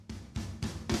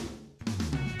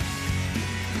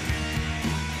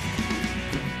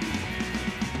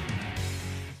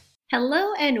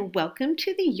Hello and welcome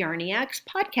to the Yarniacs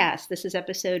podcast. This is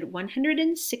episode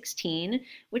 116,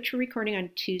 which we're recording on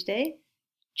Tuesday,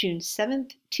 June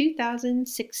 7th,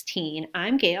 2016.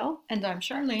 I'm Gail. And I'm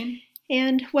Charlene.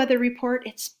 And weather report,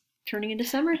 it's turning into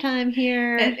summertime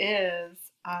here. It is.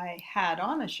 I had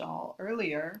on a shawl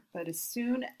earlier, but as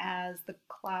soon as the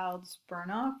clouds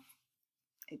burn off,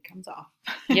 it comes off.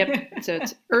 Yep. So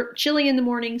it's chilly in the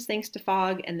mornings thanks to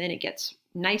fog, and then it gets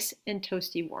nice and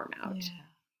toasty warm out. Yeah.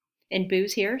 And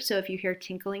Boo's here, so if you hear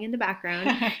tinkling in the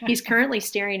background, he's currently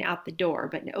staring out the door,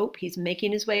 but nope, he's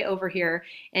making his way over here,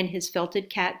 and his felted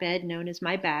cat bed, known as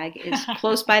my bag, is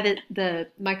close by the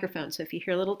microphone. So if you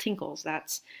hear little tinkles,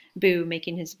 that's Boo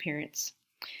making his appearance.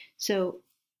 So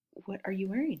what are you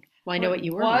wearing? Well, I know what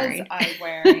you were wearing.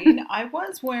 I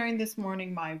was wearing this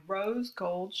morning my rose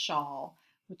gold shawl,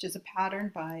 which is a pattern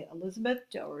by Elizabeth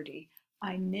Doherty.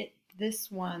 I knit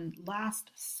this one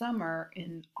last summer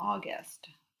in August.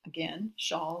 Again,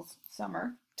 shawls,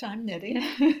 summertime knitting.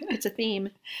 It's a theme.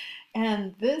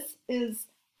 And this is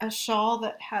a shawl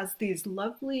that has these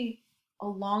lovely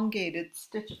elongated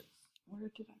stitches.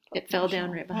 Where did I put it? Fell down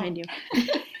shawl? Right behind you.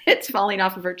 It's falling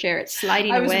off of her chair. It's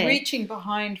sliding away. I was reaching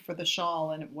behind for the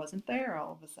shawl and it wasn't there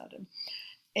all of a sudden.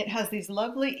 It has these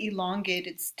lovely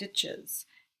elongated stitches.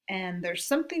 And there's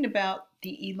something about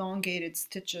the elongated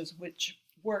stitches which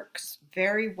works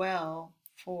very well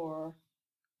for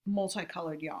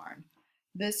multicolored yarn.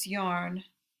 This yarn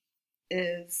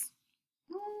is,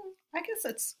 I guess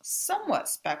it's somewhat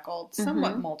speckled,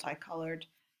 somewhat multicolored.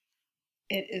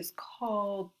 It is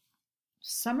called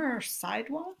Summer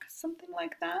Sidewalk, something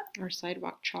like that. Or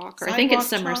Sidewalk Chalk. Or I think it's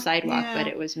Summer Sidewalk, yeah. But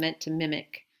it was meant to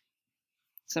mimic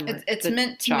summer. It's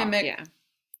meant to chalk, mimic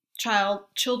yeah.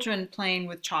 children playing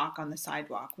with chalk on the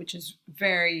sidewalk, which is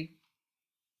very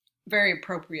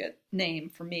appropriate name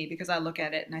for me because I look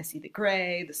at it and I see the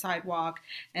gray, the sidewalk,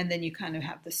 and then you kind of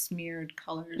have the smeared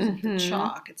colors of the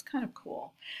chalk. It's kind of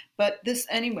cool. But this,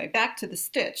 anyway, back to the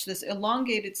stitch. This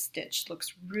elongated stitch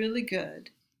looks really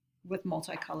good with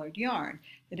multicolored yarn.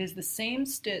 It is the same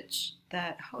stitch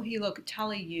that Joji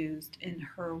Locatelli used in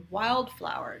her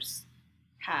Wildflowers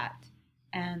hat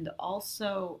and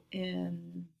also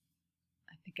in,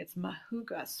 I think it's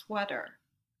Mahuga sweater.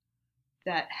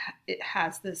 That it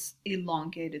has this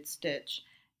elongated stitch,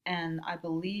 and I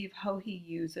believe Joji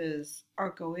uses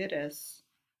Arcoiris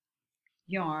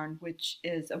yarn, which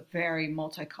is a very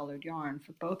multicolored yarn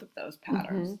for both of those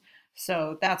patterns.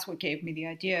 So that's what gave me the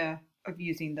idea of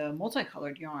using the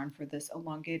multicolored yarn for this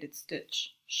elongated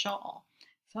stitch shawl.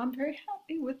 So I'm very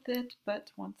happy with it,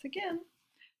 but once again,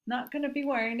 not going to be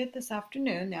wearing it this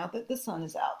afternoon now that the sun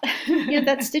is out. Yeah,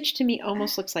 that stitch to me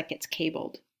almost looks like it's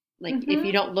cabled. Like if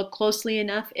you don't look closely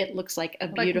enough, it looks like a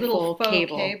beautiful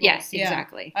cable. Cables. Yes, yeah,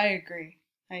 exactly. I agree.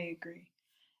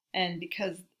 And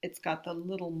because it's got the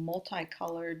little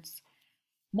multicolored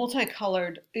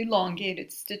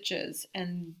elongated stitches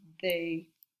and they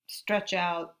stretch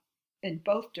out in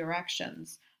both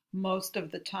directions, most of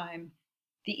the time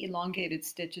the elongated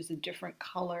stitch is a different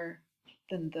color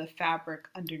than the fabric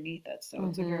underneath it. So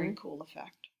it's a very cool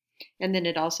effect. And then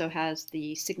it also has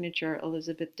the signature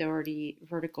Elizabeth Doherty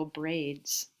vertical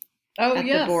braids. Oh, at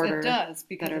yes, the border it does,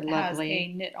 because it has lovely.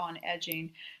 a knit-on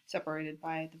edging separated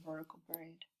by the vertical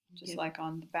braid, just like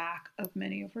on the back of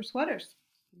many of her sweaters.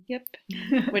 Yep,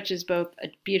 which is both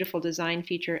a beautiful design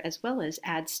feature as well as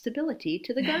adds stability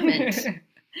to the garment.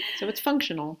 So it's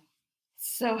functional.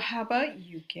 So how about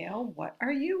you, Gail? What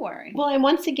are you wearing? Well, I'm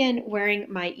once again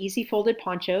wearing my easy folded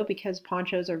poncho because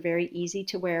ponchos are very easy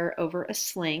to wear over a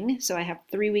sling. So I have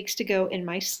 3 weeks to go in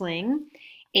my sling,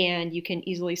 and you can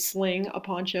easily sling a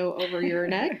poncho over your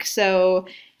neck. So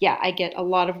yeah, I get a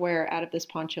lot of wear out of this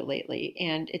poncho lately,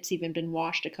 and it's even been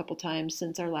washed a couple times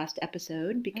since our last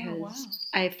episode because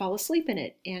I fall asleep in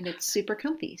it, and it's super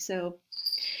comfy.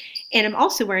 And I'm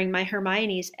also wearing my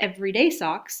Hermione's Everyday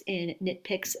Socks in Knit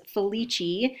Picks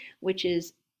Felici, which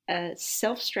is a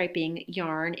self-striping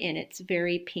yarn, and it's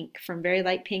very pink, from very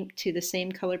light pink to the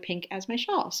same color pink as my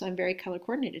shawl. So I'm very color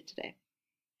coordinated today,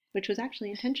 which was actually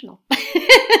intentional.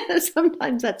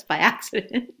 Sometimes that's by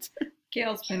accident.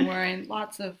 Gail's been wearing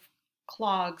lots of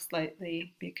clogs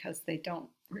lately because they don't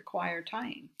require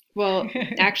tying. Well,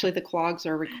 actually, the clogs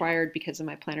are required because of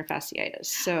my plantar fasciitis.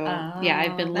 So, yeah,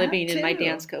 I've been living in my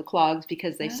Dansko clogs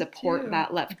because they support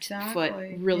that left foot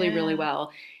really, really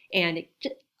well. And it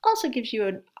also gives you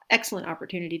an excellent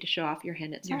opportunity to show off your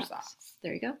hand-knit socks.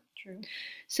 There you go. True.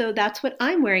 So that's what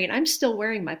I'm wearing, and I'm still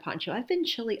wearing my poncho. I've been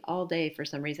chilly all day for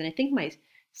some reason. I think my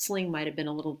sling might have been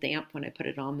a little damp when I put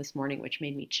it on this morning, which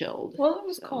made me chilled. Well, it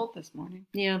was cold this morning.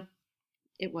 Yeah,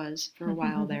 it was for a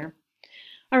while there.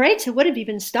 All right, so what have you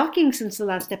been stocking since the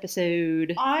last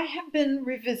episode? I have been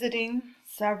revisiting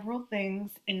several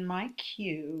things in my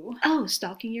queue. Oh,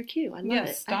 stocking your queue. I love Yes,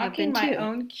 it. I have stocking been my too.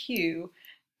 own queue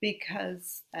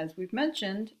because, as we've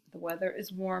mentioned, the weather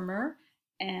is warmer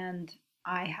and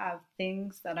I have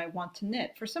things that I want to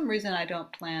knit. For some reason, I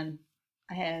don't plan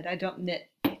ahead. I don't knit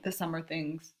the summer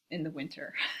things in the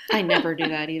winter. I never do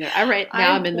that either. All right,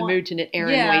 now I'm in the mood to knit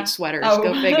Aran white Yeah. sweaters. Go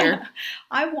Oh, figure.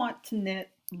 I want to knit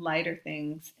lighter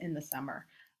things in the summer.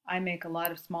 I make a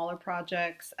lot of smaller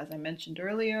projects, as I mentioned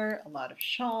earlier, a lot of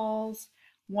shawls.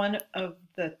 One of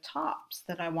the tops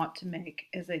that I want to make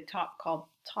is a top called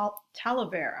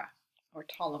Talavera or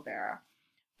Talavera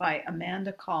by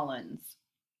Amanda Collins.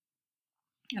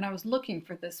 And I was looking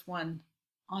for this one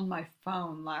on my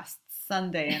phone last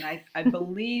Sunday, and I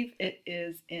believe it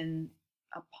is in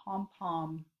a pom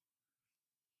pom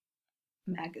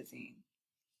magazine.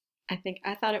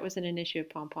 I thought it was in an issue of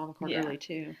Pom Pom Yeah. Quarterly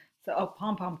too. So, oh,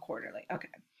 Pom Pom Quarterly. Okay.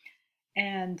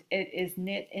 And it is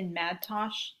knit in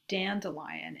Madtosh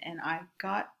Dandelion. And I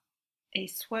got a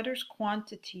sweater's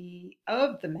quantity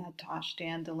of the Madtosh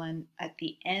Dandelion at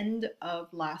the end of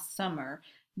last summer.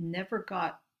 Never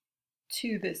got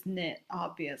to this knit,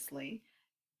 obviously.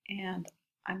 And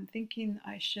I'm thinking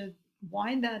I should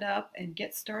wind that up and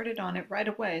get started on it right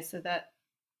away so that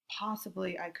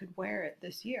possibly I could wear it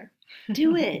this year.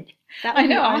 Do it. That I would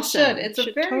be know, I awesome. should. It's You a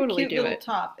should very totally cute do little it.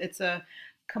 top. It's a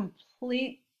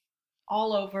complete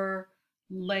all over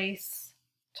lace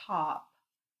top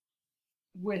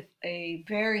with a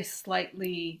very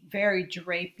slightly, very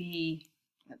drapey.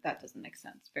 That doesn't make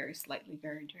sense. Very slightly,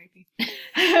 very drapey.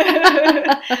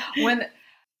 When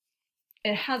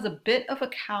it has a bit of a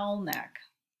cowl neck,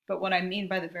 but what I mean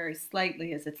by the very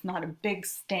slightly is it's not a big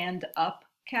stand up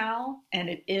cowl and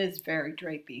it is very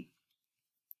drapey.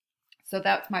 So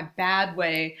that's my bad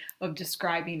way of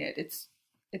describing it. It's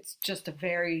just a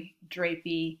very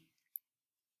drapey,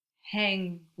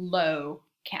 hang low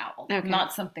cowl, Okay.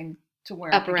 not something to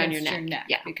wear Up around against your your neck. neck,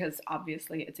 Yeah. because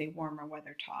obviously it's a warmer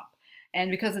weather top. And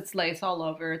because it's lace all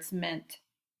over, it's meant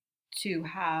to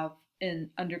have an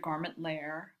undergarment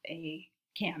layer, a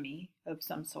cami of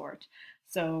some sort.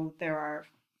 So there are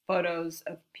photos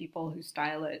of people who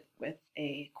style it with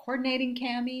a coordinating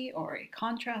cami or a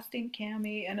contrasting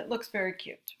cami, and it looks very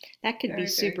cute. That could Very, be very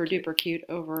super cute. duper cute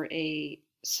over a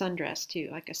sundress too,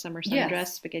 like a summer Yes. sundress,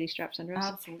 spaghetti strap sundress.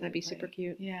 Absolutely. That'd be super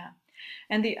cute. Yeah.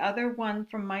 And the other one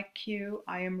from my queue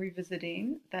I am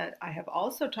revisiting that I have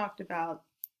also talked about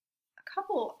a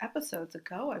couple episodes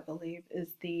ago, I believe,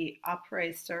 is the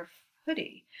Après Surf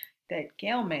hoodie that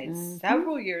Gail made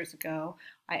several years ago.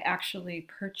 I actually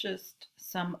purchased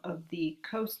some of the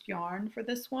Coast yarn for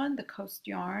this one. The Coast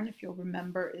yarn, if you'll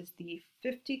remember, is the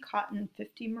 50 cotton,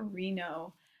 50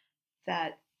 merino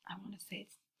that I want to say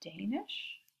it's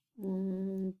Danish.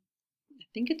 I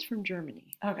think it's from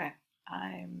Germany. Okay.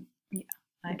 I'm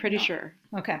pretty sure.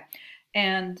 Okay.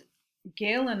 And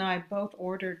Gail and I both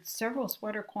ordered several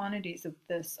sweater quantities of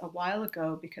this a while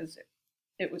ago because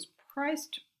it was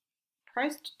priced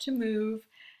to move,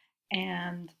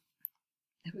 and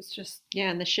it was just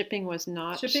and the shipping was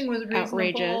reasonable.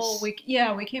 outrageous.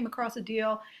 We came across a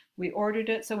deal. We ordered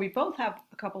it, so we both have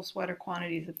a couple sweater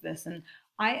quantities of this, and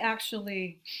I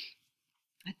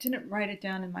didn't write it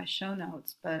down in my show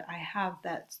notes, but I have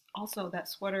that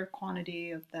sweater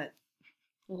quantity of that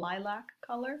lilac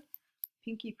color,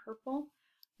 pinky purple,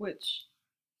 which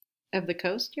of the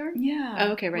Coast yarn? Yeah.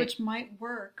 Oh, okay, right. Which might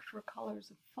work for Colors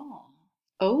of Fall.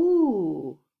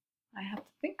 Oh. I have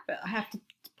to think about it. I have to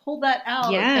pull that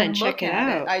out and look check it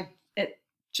at out. It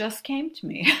just came to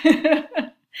me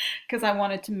because I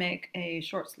wanted to make a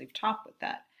short sleeve top with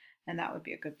that. And that would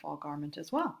be a good fall garment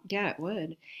as well. Yeah, it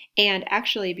would. And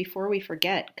actually, before we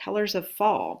forget, Colors of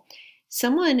Fall.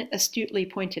 Someone astutely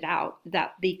pointed out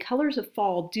that the Colors of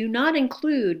Fall do not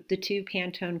include the two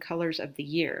Pantone colors of the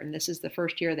year. And this is the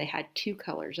first year they had two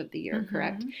colors of the year,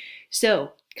 correct?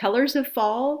 So, Colors of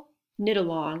Fall, knit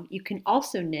along. You can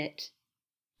also knit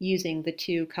using the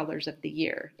two colors of the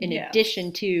year in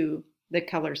addition to the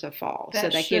Colors of Fall. So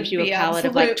that gives you a palette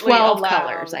of like 12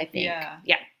 colors, I think.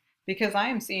 Yeah. Because I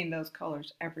am seeing those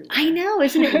colors everywhere. I know.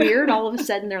 Isn't it weird? All of a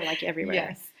sudden they're like everywhere.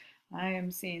 Yes. I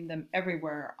am seeing them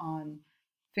everywhere on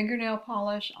fingernail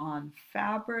polish, on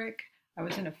fabric. I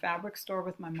was in a fabric store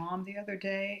with my mom the other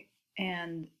day,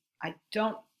 and I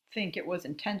don't think it was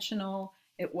intentional.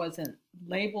 It wasn't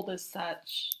labeled as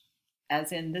such,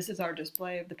 as in this is our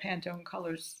display of the Pantone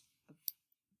colors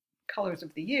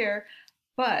of the year,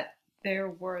 but there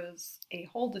was a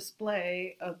whole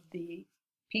display of the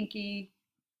pinky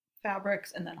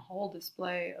fabrics and then a whole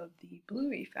display of the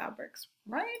bluey fabrics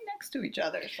right next to each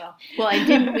other. So, Well, and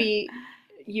didn't we?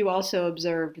 You also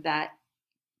observed that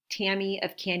Tammy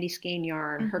of Candy Skein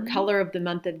Yarn, her color of the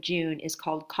month of June is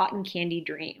called Cotton Candy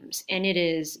Dreams, and it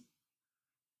is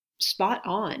spot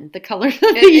on the color of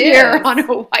the year on a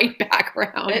white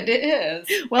background. It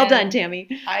is. Well done, Tammy.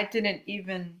 I didn't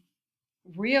even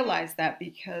realize that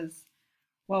because,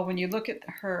 well, when you look at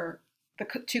the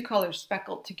two colors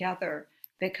speckled together,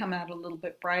 they come out a little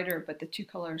bit brighter, but the two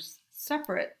colors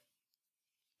separate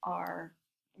are,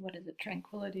 what is it,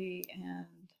 Tranquility and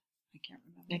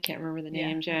I can't remember the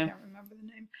name. I can't remember the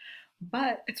name.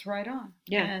 But it's right on.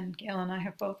 Yeah. And Gail and I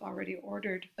have both already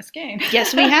ordered a skein.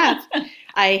 Yes, we have.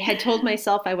 I had told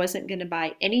myself I wasn't going to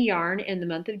buy any yarn in the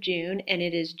month of June, and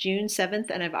it is June 7th,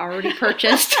 and I've already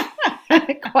purchased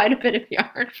quite a bit of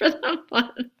yarn for the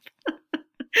month.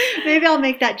 Maybe I'll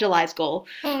make that July's goal.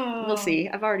 Oh. We'll see.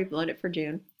 I've already blown it for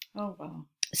June. Oh, wow.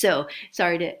 So,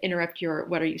 sorry to interrupt your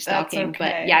what are you stocking, That's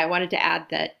okay. But yeah, I wanted to add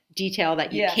that detail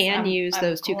that you can use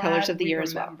those two colors of the year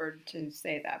as well. I remembered to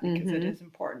say that because it is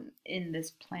important in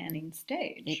this planning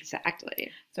stage.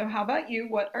 Exactly. So how about you?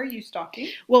 What are you stocking?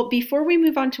 Well, before we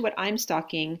move on to what I'm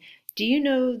stocking, do you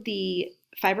know the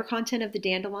fiber content of the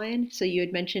dandelion? So you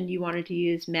had mentioned you wanted to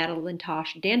use Madeline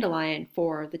Tosh dandelion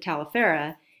for the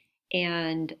Talifera,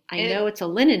 and I know it's a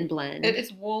linen blend. It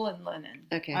is wool and linen.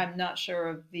 Okay. I'm not sure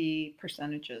of the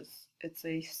percentages. It's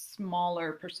a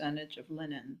smaller percentage of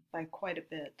linen by quite a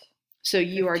bit. So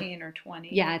you 15 or 20.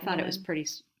 Yeah, I thought it was pretty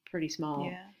small.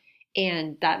 Yeah.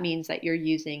 And that means that you're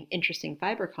using interesting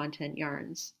fiber content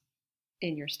yarns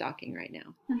in your stocking right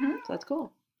now. So that's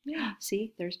cool. Yeah.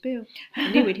 See, there's Boo.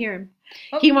 I knew we'd hear him.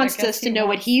 He wants us to know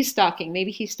what he's stocking. Maybe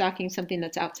he's stocking something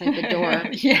that's outside the door.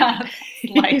 Yeah.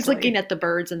 He's looking at the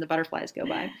birds and the butterflies go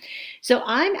by. So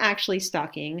I'm actually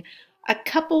stocking a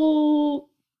couple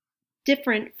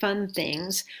different fun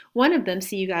things. One of them,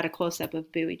 see, you got a close-up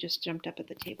of Boo. He just jumped up at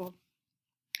the table.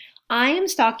 I am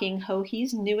stocking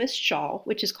Hohi's newest shawl,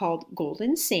 which is called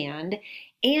Golden Sand,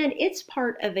 and it's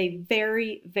part of a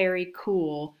very, very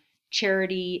cool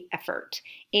charity effort.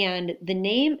 And the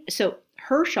name, so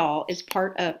her shawl is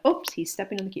part of, oops, he's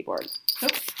stepping on the keyboard.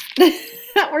 Oops.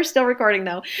 We're still recording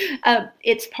though.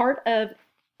 It's part of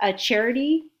a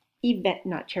charity event,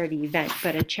 not charity event,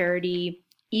 but a charity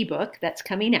ebook that's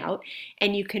coming out,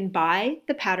 and you can buy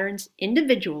the patterns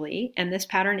individually, and this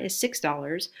pattern is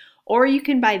 $6, or you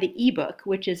can buy the ebook,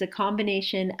 which is a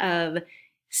combination of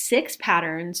 6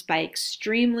 patterns by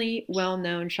extremely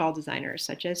well-known shawl designers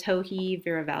such as Hohi,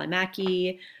 Vera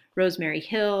Välimäki, Rosemary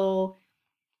Hill,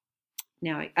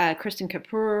 now Kristen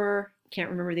Kapoor, can't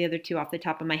remember the other 2 off the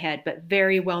top of my head, but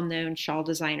very well-known shawl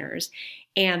designers.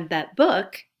 And that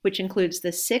book, which includes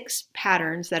the 6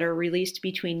 patterns that are released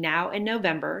between now and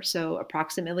November, so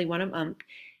approximately one a month,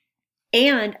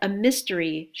 and a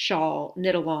mystery shawl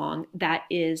knit along that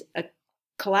is a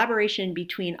collaboration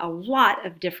between a lot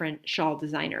of different shawl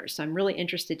designers. So I'm really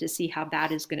interested to see how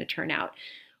that is going to turn out.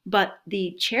 But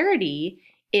the charity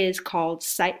is called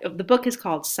the book is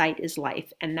called Sight is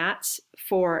Life, and that's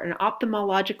for an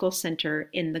ophthalmological center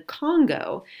in the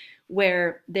Congo,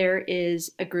 where there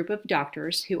is a group of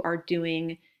doctors who are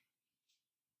doing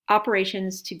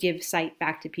operations to give sight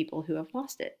back to people who have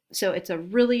lost it. So it's a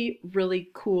really, really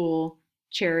cool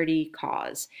charity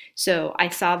cause. So I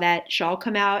saw that shawl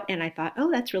come out and I thought,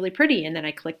 oh, that's really pretty. And then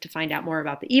I clicked to find out more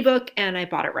about the ebook and I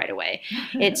bought it right away.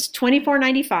 It's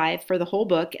 $24.95 for the whole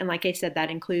book. And like I said,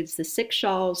 that includes the 6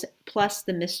 shawls plus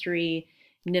the mystery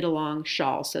knit along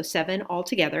shawl. So 7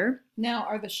 altogether. Now,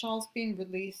 are the shawls being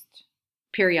released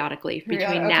periodically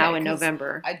between now and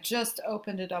November? I just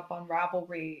opened it up on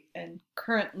Ravelry, and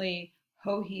currently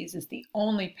Hohi's is the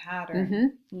only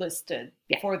pattern listed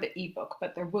for the ebook,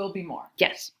 but there will be more.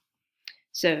 Yes.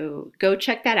 So go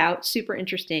check that out. Super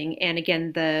interesting. And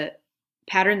again, the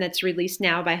pattern that's released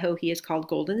now by Hohi is called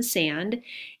Golden Sand.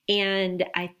 And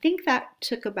I think that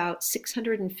took about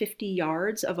 650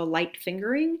 yards of a light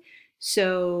fingering.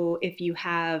 So if you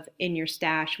have in your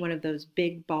stash one of those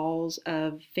big balls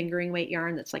of fingering weight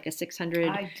yarn that's like a 600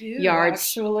 I do, yards,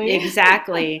 actually.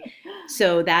 Exactly.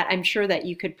 So that I'm sure that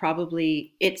you could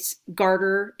probably, it's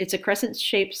garter, it's a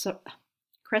crescent-shaped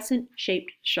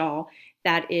shawl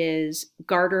that is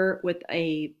garter with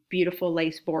a beautiful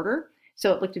lace border.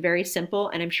 So it looked very simple,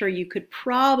 and I'm sure you could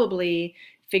probably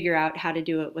figure out how to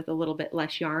do it with a little bit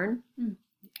less yarn.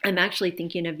 I'm actually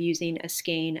thinking of using a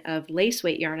skein of lace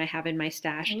weight yarn I have in my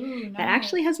stash. Ooh, nice. That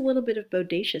actually has a little bit of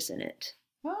bodacious in it.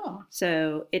 Oh.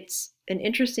 So it's an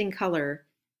interesting color.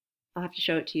 I'll have to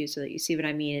show it to you so that you see what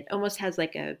I mean. It almost has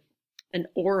like an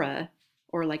aura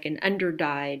or like an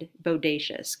underdyed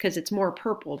bodacious, because it's more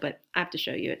purple, but I have to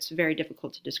show you. It's very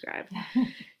difficult to describe.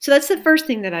 So that's the first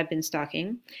thing that I've been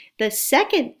stocking. The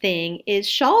second thing is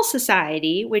Shawl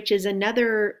Society, which is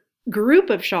another group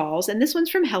of shawls, and this one's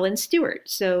from Helen Stewart.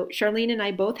 So Charlene and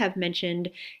I both have mentioned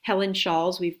Helen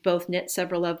shawls. We've both knit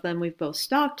several of them. We've both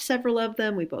stocked several of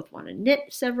them. We both want to knit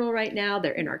several right now.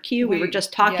 They're in our queue. We were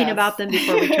just talking about them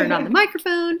before we turned on the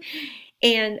microphone.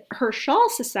 And her Shawl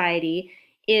Society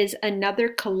is another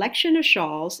collection of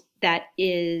shawls that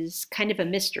is kind of a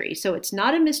mystery. So it's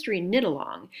not a mystery knit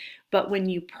along, but when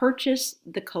you purchase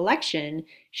the collection,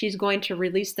 she's going to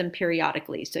release them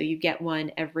periodically. So you get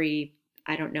one every,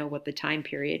 I don't know what the time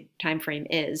frame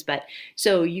is, but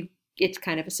so it's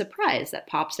kind of a surprise that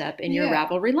pops up in your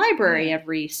Ravelry library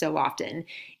every so often.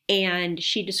 And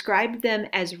she described them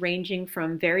as ranging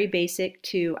from very basic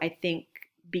to, I think,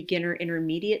 beginner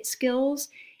intermediate skills.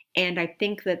 And I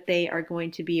think that they are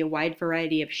going to be a wide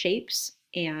variety of shapes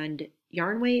and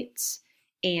yarn weights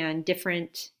and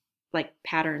different like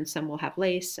patterns. Some will have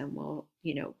lace, some will,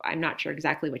 I'm not sure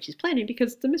exactly what she's planning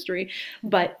because it's a mystery,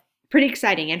 but pretty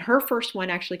exciting. And her first one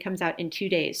actually comes out in 2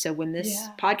 days. So when this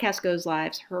podcast goes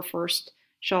live, her first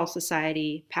Shawl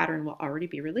Society pattern will already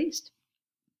be released.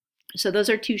 So those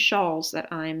are 2 shawls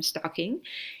that I'm stocking.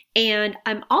 And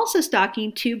I'm also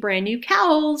stocking 2 brand new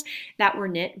cowls that were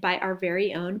knit by our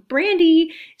very own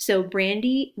Brandy. So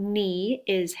Brandy Nee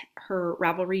is her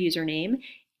Ravelry username.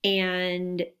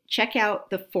 And check out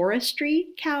the Forestry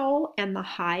cowl and the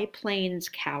High Plains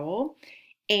cowl.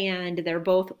 And they're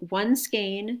both 1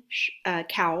 skein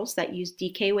cowls that use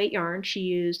DK weight yarn. She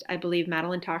used, I believe,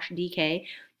 Madeline Tosh DK.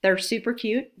 They're super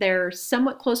cute. They're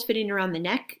somewhat close fitting around the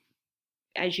neck.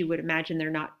 As you would imagine, they're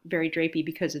not very drapey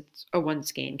because it's a 1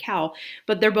 skein cowl,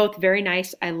 but they're both very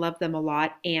nice. I love them a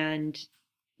lot, and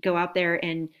go out there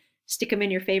and stick them in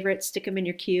your favorites, stick them in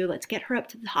your queue. Let's get her up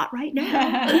to the hot right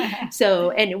now.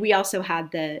 So, and we also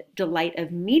had the delight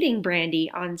of meeting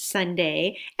Brandy on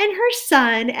Sunday and her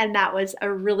son, and that was a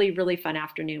really, really fun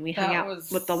afternoon. We hung out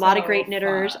with a lot of great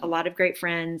knitters, a lot of great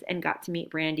friends, and got to meet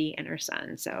Brandy and her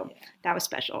son. So that was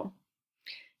special.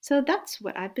 So that's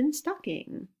what I've been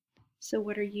stocking. So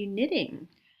what are you knitting?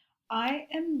 I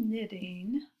am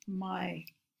knitting my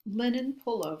linen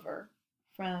pullover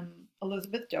from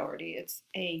Elizabeth Doherty. It's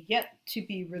a yet to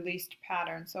be released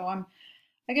pattern, so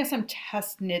I guess I'm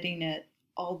test knitting it,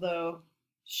 although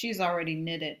she's already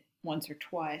knit it once or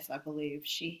twice, I believe.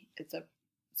 It's a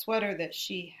sweater that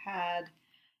she had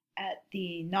at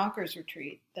the Knockers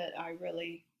retreat that I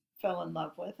really fell in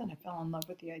love with, and I fell in love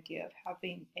with the idea of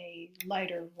having a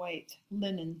lighter weight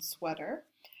linen sweater.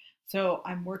 So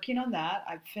I'm working on that.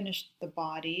 I've finished the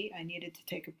body. I needed to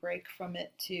take a break from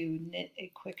it to knit a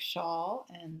quick shawl,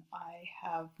 and I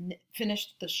have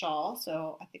finished the shawl,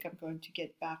 so I think I'm going to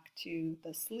get back to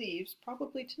the sleeves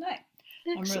probably tonight.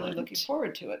 Excellent. I'm really looking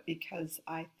forward to it because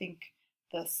I think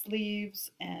the sleeves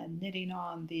and knitting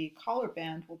on the collar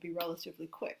band will be relatively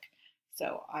quick.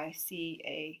 So I see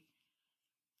a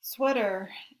sweater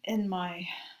in my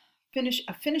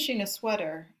finishing a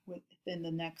sweater within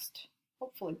the next,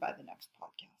 hopefully by the next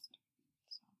podcast.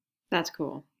 So, that's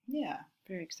cool. Yeah.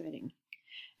 Very exciting.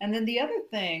 And then the other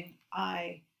thing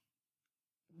I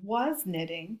was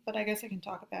knitting, but I guess I can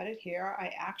talk about it here.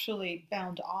 I actually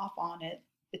bound off on it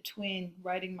between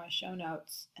writing my show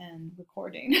notes and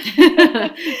recording.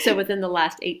 So within the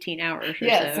last 18 hours or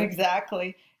yes, so.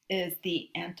 exactly, is the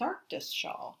Antarctic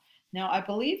shawl. Now, I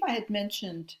believe I had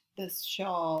mentioned this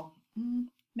shawl,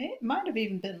 it might have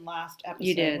even been last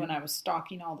episode when I was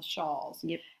stocking all the shawls.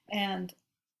 Yep. And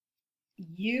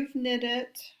you've knit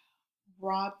it,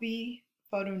 Robbie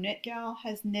Photo Knit Gal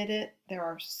has knit it. There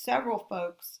are several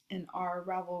folks in our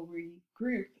Ravelry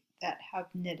group that have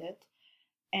knit it.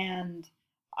 And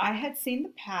I had seen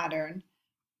the pattern,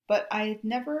 but I had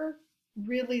never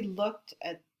really looked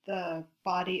at the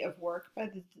body of work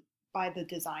by the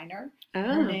designer. Oh.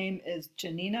 Her name is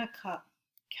Janina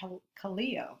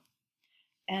Kaleo.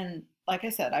 And like I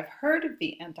said, I've heard of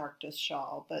the Antarctic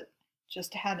shawl, but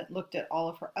just hadn't looked at all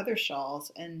of her other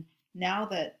shawls. And now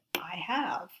that I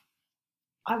have,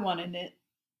 I want to knit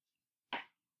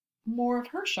more of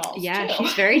her shawls. Yeah, too.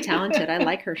 She's very talented. I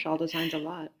like her shawl designs a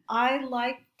lot. I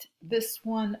liked this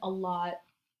one a lot,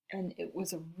 and it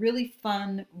was a really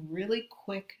fun, really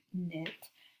quick knit.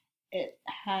 It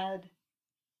had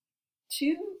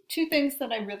two things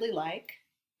that I really like.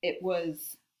 It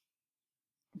was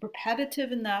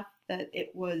repetitive enough that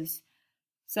it was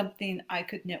something I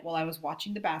could knit while I was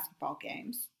watching the basketball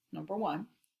games, number one.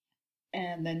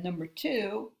 And then number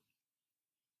two,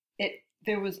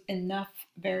 there was enough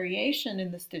variation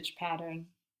in the stitch pattern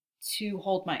to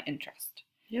hold my interest.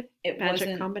 Yep. It Magic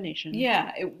wasn't, combination.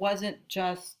 yeah, it wasn't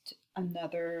just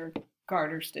another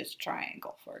garter stitch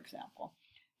triangle, for example.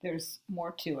 There's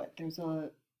more to it. There's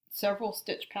several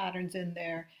stitch patterns in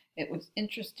there. It was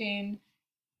interesting.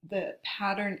 The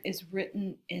pattern is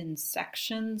written in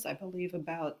sections, I believe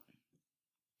about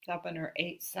 7 or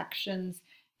 8 sections,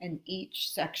 and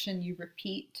each section you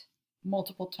repeat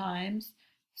multiple times.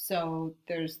 So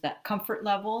there's that comfort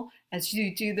level. As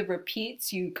you do the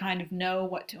repeats, you kind of know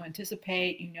what to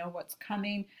anticipate, you know what's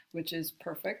coming, which is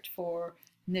perfect for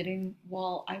knitting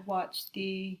while I watch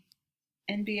the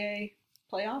NBA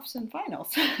playoffs and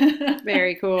finals.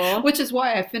 Very cool. Which is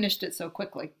why I finished it so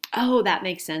quickly. Oh, that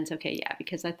makes sense. Okay, yeah,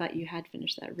 because I thought you had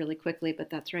finished that really quickly, but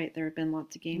that's right. There have been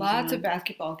lots of games. Lots of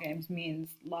basketball games means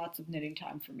lots of knitting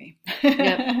time for me.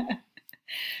 Yep.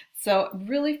 So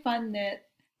really fun knit.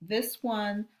 This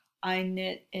one I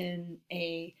knit in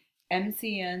a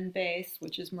MCN base,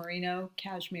 which is merino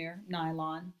cashmere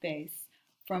nylon base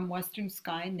from Western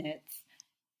Sky Knits.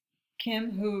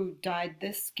 Kim, who dyed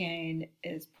this skein,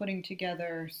 is putting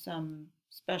together some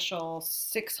special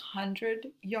 600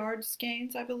 yard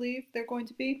skeins, I believe they're going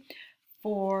to be,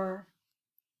 for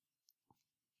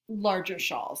larger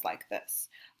shawls like this.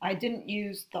 I didn't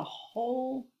use the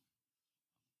whole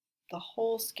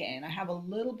skein. I have a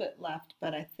little bit left,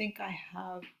 but I think I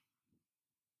have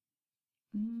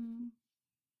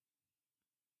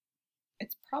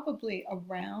it's probably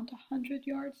around 100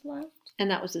 yards left.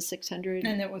 And that was a 600?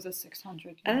 And it was a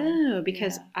 600 yard. Oh,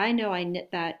 because yeah. I know I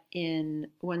knit that in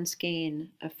one skein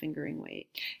of fingering weight.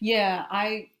 Yeah,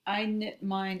 I knit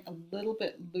mine a little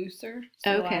bit looser,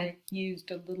 so Okay. I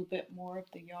used a little bit more of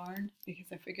the yarn because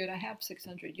I figured I have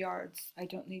 600 yards. I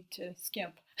don't need to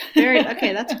skimp.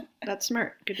 Okay, that's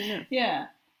smart. Good to know. Yeah.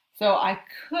 So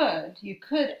you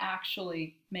could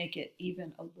actually make it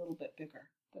even a little bit bigger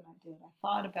than I did. I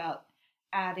thought about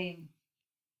adding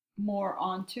more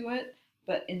onto it,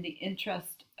 but in the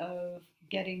interest of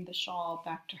getting the shawl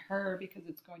back to her because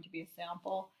it's going to be a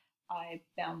sample, I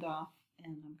bound off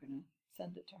and I'm going to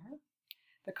send it to her.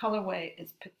 The colorway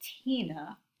is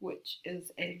Patina, which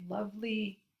is a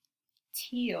lovely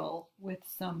teal with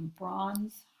some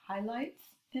bronze highlights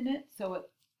in it, so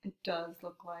it does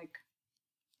look like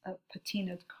a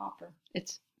patinaed copper.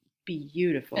 It's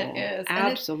beautiful. It is.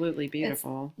 Absolutely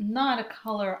beautiful. It's not a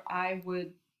color I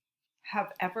would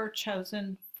have ever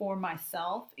chosen for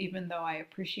myself, even though I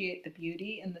appreciate the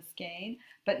beauty in the skein.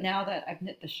 But now that I've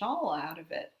knit the shawl out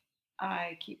of it,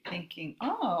 I keep thinking,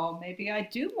 oh, maybe I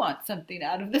do want something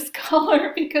out of this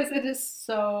color because it is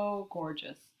so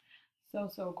gorgeous.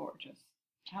 So gorgeous.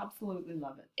 Absolutely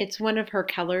love it. It's one of her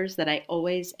colors that I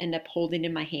always end up holding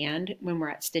in my hand when we're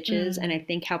at Stitches, and I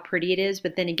think how pretty it is.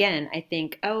 But then again, I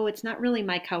think, oh, it's not really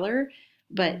my color,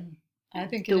 but I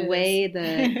think the way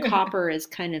the copper is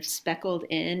kind of speckled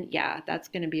in, yeah, that's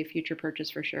going to be a future purchase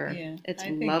for sure. Yeah, it's I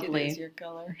think lovely. it is your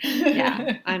color.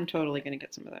 Yeah, I'm totally going to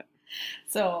get some of that.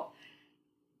 So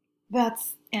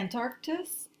that's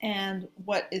Antarctis, and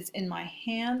what is in my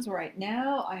hands right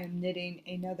now, I am knitting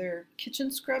another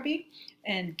kitchen scrubby,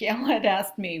 and Gail had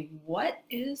asked me, what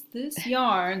is this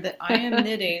yarn that I am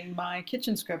knitting my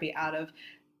kitchen scrubby out of?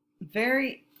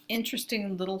 Very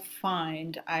interesting little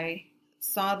find. I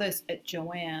saw this at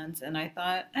Joann's, and I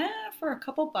thought, for a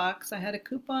couple bucks, I had a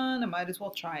coupon, I might as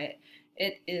well try it.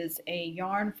 It is a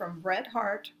yarn from Red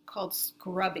Heart called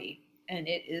Scrubby, and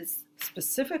it is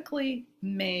specifically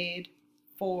made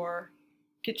for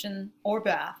kitchen or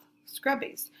bath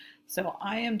scrubbies. So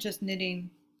I am just knitting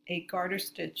a garter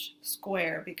stitch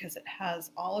square because it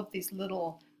has all of these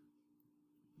little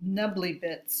nubbly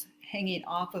bits hanging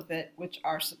off of it, which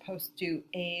are supposed to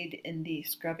aid in the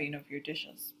scrubbing of your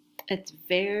dishes. It's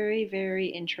very, very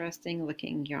interesting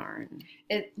looking yarn.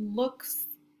 It looks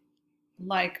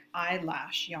like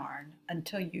eyelash yarn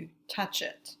until you touch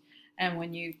it. And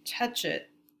when you touch it,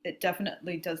 it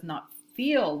definitely does not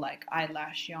feel like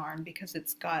eyelash yarn because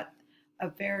it's got a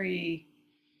very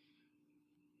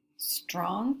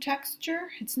strong texture.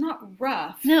 It's not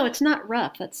rough. No, it's not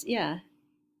rough. That's, yeah.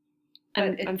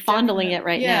 I'm fondling it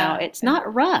right now. It's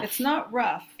not rough. It's not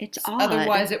rough. It's odd.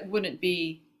 Otherwise, it wouldn't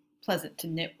be pleasant to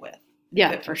knit with.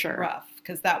 Yeah, for sure. Rough,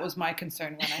 because that was my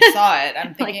concern when I saw it.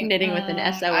 I'm thinking, like knitting with an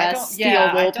SOS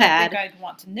steel wool pad. I don't think I'd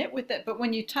want to knit with it. But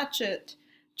when you touch it,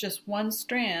 just one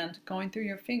strand going through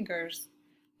your fingers,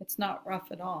 it's not rough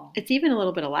at all. It's even a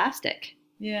little bit elastic.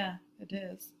 Yeah, it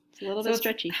is. It's a little bit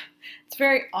stretchy. It's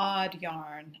very odd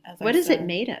yarn. What is it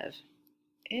made of?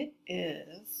 It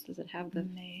is. Does it have the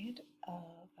made of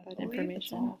that information?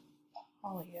 It's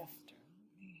all polyester.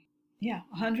 Yeah,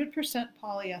 100%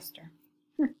 polyester.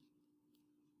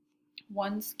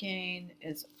 One skein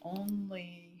is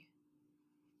only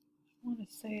want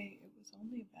to say it was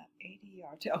only about 80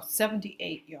 yards. Oh,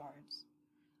 78 yards.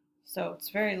 So it's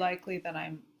very likely that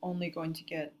I'm only going to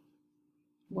get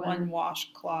one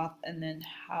washcloth and then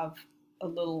have a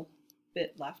little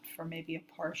bit left for maybe a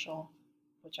partial,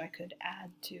 which I could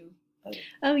add to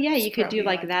Oh yeah, you could do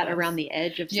scrubby like that this. around the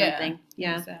edge of something.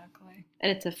 Yeah, exactly.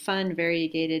 And it's a fun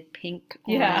variegated pink,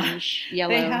 orange,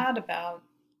 yellow. They had about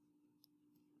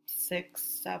 6,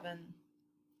 7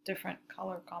 different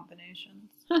color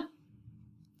combinations. Huh.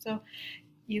 So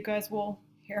you guys will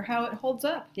hear how it holds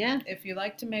up. Yeah. If you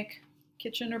like to make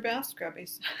kitchen or bath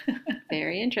scrubbies.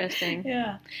 Very interesting.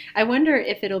 Yeah. I wonder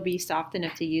if it'll be soft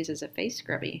enough to use as a face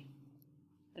scrubby.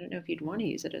 I don't know if you'd want to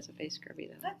use it as a face scrubby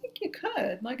though. I think you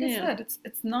could. Like I said,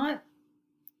 it's not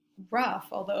rough,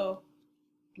 although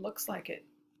it looks like it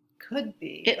could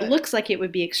be. It looks like it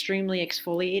would be extremely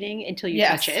exfoliating until you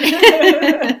touch it.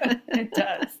 It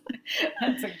does.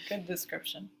 That's a good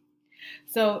description.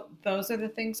 So those are the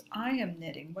things I am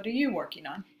knitting. What are you working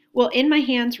on? Well, in my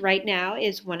hands right now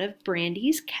is one of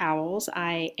Brandy's cowls.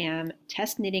 I am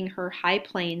test knitting her High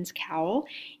Plains cowl,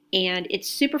 and it's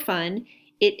super fun.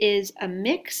 It is a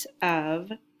mix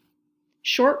of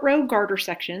short row garter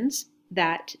sections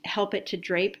that help it to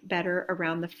drape better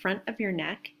around the front of your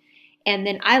neck, and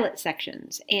then eyelet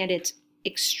sections. And it's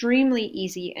extremely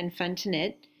easy and fun to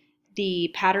knit.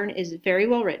 The pattern is very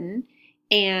well written,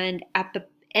 and at the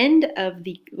end of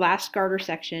the last garter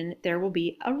section, there will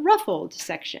be a ruffled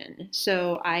section.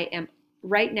 So I am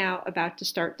right now about to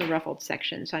start the ruffled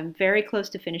section. So I'm very close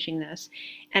to finishing this.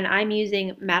 And I'm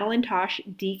using Madeline Tosh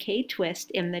DK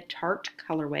Twist in the Tart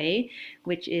colorway,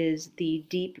 which is the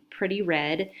deep, pretty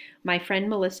red. My friend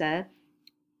Melissa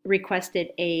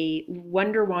requested a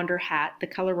Wonder Wander hat, the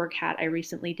colorwork hat I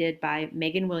recently did by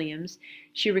Megan Williams.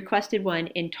 She requested one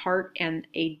in tart and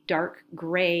a dark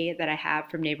gray that I have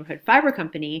from Neighborhood Fiber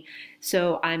Company.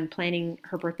 So I'm planning,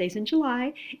 her birthday's in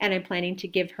July, and I'm planning to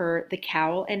give her the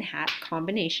cowl and hat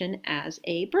combination as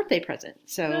a birthday present.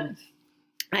 So nice.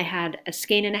 I had a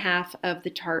skein and a half of the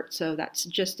tart, so that's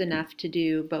just enough to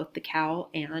do both the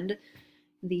cowl and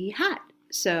the hat.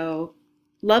 So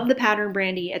love the pattern,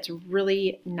 Brandy. It's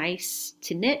really nice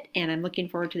to knit, and I'm looking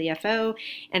forward to the FO.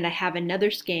 And I have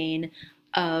another skein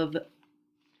of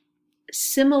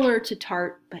similar to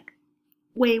tart, but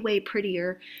way, way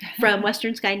prettier from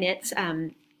Western Sky Knits.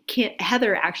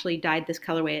 Heather actually dyed this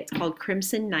colorway. It's called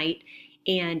Crimson Night,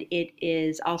 and it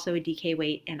is also a DK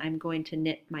weight, and I'm going to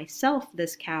knit myself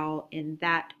this cowl in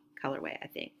that colorway, I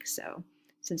think. So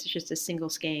since it's just a single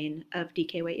skein of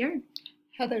DK weight yarn.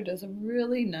 Heather does a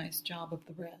really nice job of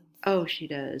the reds. Oh, she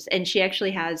does. And she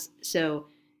actually has, so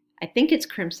I think it's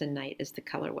Crimson Night is the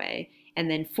colorway.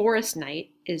 And then Forest Night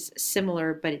is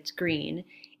similar, but it's green.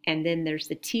 And then there's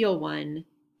the teal one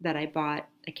that I bought.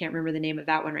 I can't remember the name of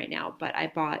that one right now, but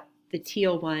I bought the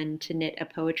teal one to knit a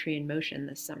Poetry in Motion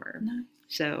this summer. Nice.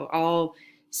 So all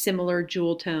similar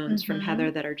jewel tones from Heather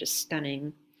that are just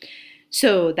stunning.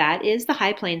 So that is the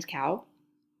High Plains cowl.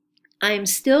 I'm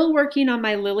still working on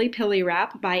my Lily Pilly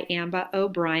wrap by Amba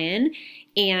O'Brien,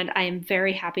 and I am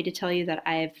very happy to tell you that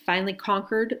I've finally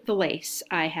conquered the lace.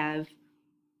 I'm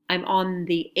on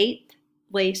the 8th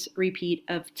lace repeat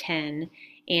of 10,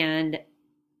 and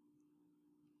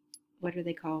what are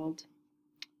they called?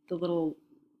 The little,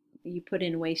 you put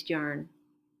in waste yarn.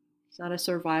 It's not a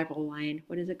survival line.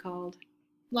 What is it called?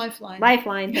 Lifeline.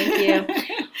 Lifeline, thank you.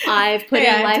 I've put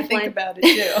in I Lifeline. had to think about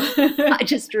it too. I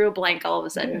just drew a blank all of a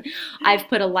sudden. I've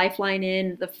put a Lifeline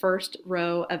in the first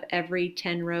row of every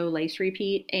 10 row lace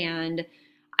repeat, and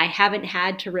I haven't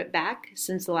had to rip back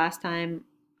since the last time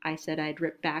I said I'd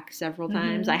rip back several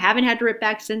times. I haven't had to rip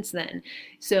back since then.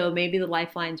 So maybe the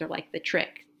Lifelines are like the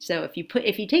trick. So if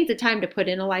you take the time to put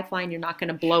in a Lifeline, you're not going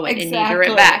to blow it and need to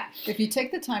rip back. If you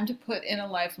take the time to put in a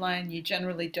Lifeline, you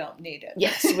generally don't need it.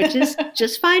 Yes, which is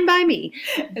just fine by me.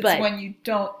 It's when you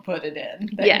don't put it in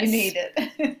that you need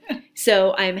it.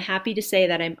 So I'm happy to say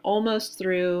that I'm almost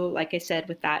through, like I said,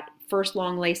 with that first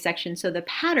long lace section. So the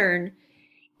pattern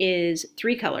is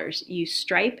 3 colors. You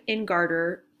stripe and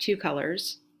garter 2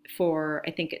 colors for,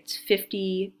 I think it's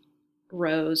 50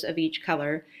 rows of each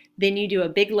color. Then you do a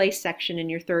big lace section in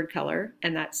your 3rd color,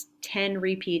 and that's 10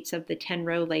 repeats of the 10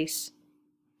 row lace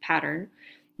pattern.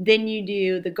 Then you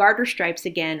do the garter stripes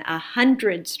again,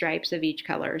 100 stripes of each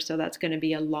color. So that's going to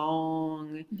be a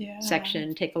long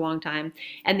section, take a long time.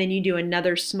 And then you do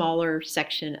another smaller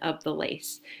section of the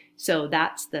lace. So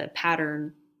that's the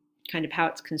pattern, kind of how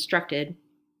it's constructed.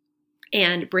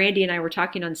 And Brandy and I were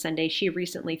talking on Sunday. She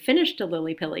recently finished a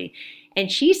Lily Pilly, and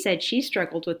she said she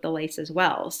struggled with the lace as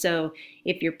well. So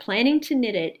if you're planning to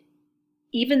knit it,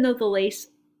 even though the lace,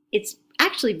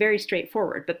 actually very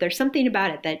straightforward, but there's something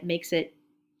about it that makes it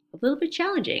a little bit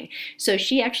challenging. So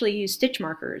she actually used stitch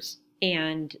markers,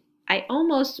 and I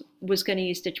almost was going to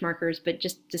use stitch markers, but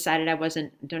just decided I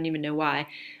wasn't, don't even know why.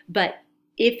 But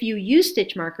if you use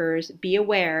stitch markers, be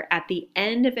aware at the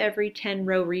end of every 10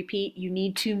 row repeat, you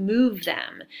need to move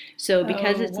them. So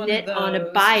because it's knit on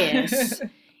a bias,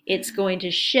 it's going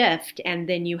to shift, and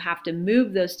then you have to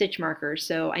move those stitch markers.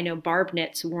 So I know Barb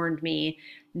Knits warned me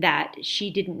that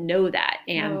she didn't know that,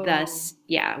 and thus,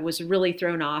 was really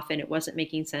thrown off, and it wasn't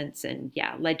making sense, and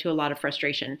led to a lot of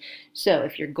frustration. So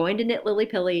if you're going to knit Lily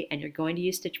Pilly and you're going to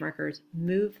use stitch markers,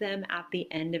 move them at the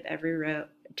end of every row,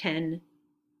 10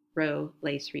 row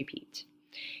lace repeat.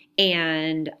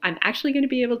 And I'm actually going to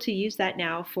be able to use that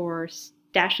now for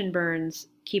Stash and Burn's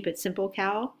Keep It Simple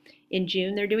KAL. In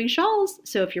June, they're doing shawls.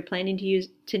 So if you're planning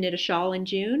to knit a shawl in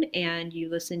June and you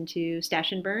listen to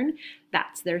Stash and Burn,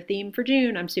 that's their theme for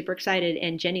June. I'm super excited.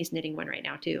 And Jenny's knitting one right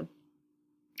now too.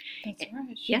 That's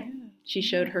right. She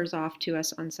showed hers off to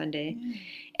us on Sunday. Yeah.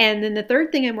 And then the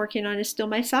third thing I'm working on is still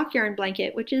my sock yarn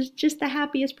blanket, which is just the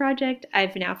happiest project.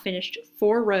 I've now finished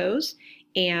 4 rows,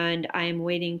 and I'm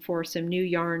waiting for some new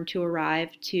yarn to arrive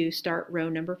to start row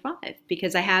number 5,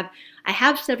 because I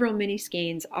have several mini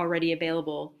skeins already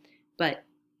available, but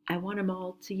I want them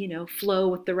all to, flow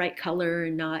with the right color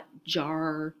and not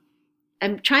jar.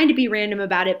 I'm trying to be random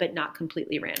about it, but not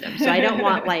completely random. So I don't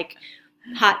want like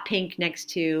hot pink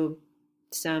next to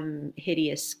some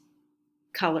hideous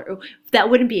color. That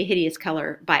wouldn't be a hideous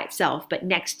color by itself, but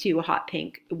next to a hot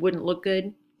pink, it wouldn't look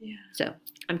good. Yeah. So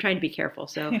I'm trying to be careful.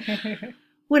 So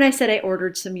when I said I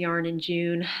ordered some yarn in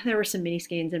June, there were some mini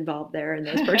skeins involved there in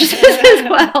those purchases as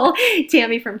well.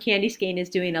 Tammy from Candy Skein is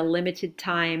doing a limited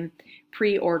time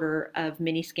pre-order of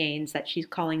mini skeins that she's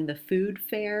calling the Food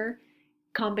Fair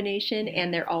combination,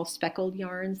 and they're all speckled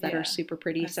yarns that are super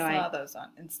pretty. I saw those on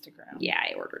Instagram. Yeah,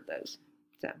 I ordered those.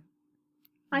 So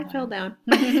I fell down,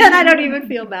 and I don't even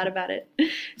feel bad about it.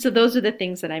 So those are the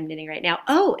things that I'm knitting right now.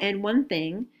 Oh, and one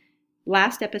thing,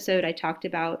 last episode I talked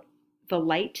about the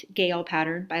Light Gale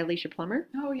pattern by Alicia Plummer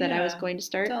that I was going to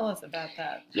start. Tell us about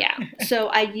that. Yeah. So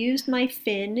I used my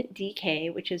Finn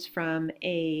DK, which is from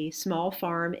a small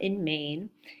farm in Maine,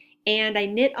 and I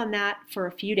knit on that for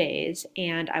a few days,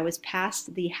 and I was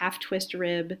past the half twist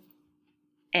rib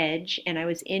edge, and I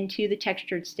was into the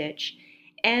textured stitch,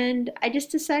 and I just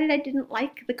decided I didn't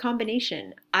like the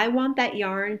combination. I want that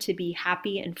yarn to be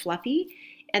happy and fluffy,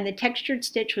 and the textured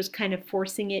stitch was kind of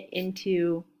forcing it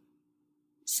into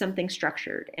something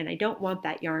structured, and I don't want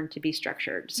that yarn to be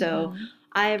structured. So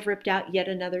I have ripped out yet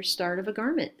another start of a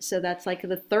garment. So that's like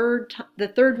the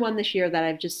third one this year that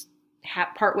I've just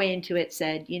partway into it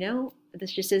said,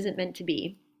 this just isn't meant to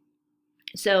be.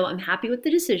 So I'm happy with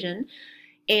the decision,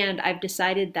 and I've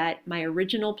decided that my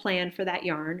original plan for that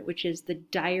yarn, which is the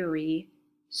Diary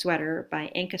sweater by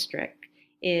Ankastrick,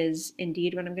 is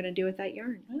indeed what I'm going to do with that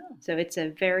yarn. Oh. So it's a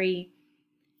very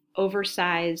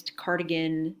oversized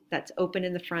cardigan that's open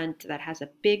in the front, that has a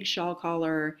big shawl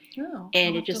collar,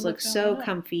 and it just looks so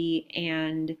comfy,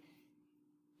 and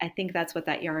I think that's what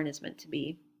that yarn is meant to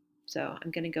be. So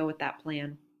I'm going to go with that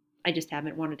plan. I just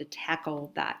haven't wanted to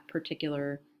tackle that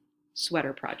particular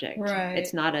sweater project. Right.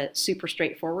 It's not a super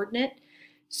straightforward knit,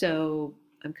 so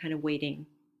I'm kind of waiting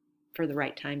for the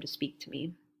right time to speak to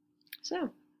me.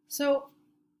 So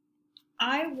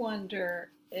I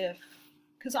wonder if,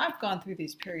 because I've gone through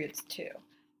these periods too,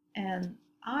 and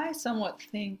I somewhat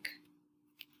think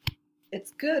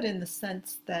it's good in the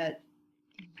sense that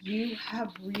you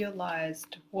have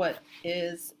realized what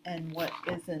is and what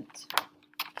isn't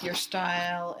your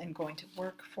style and going to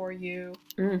work for you.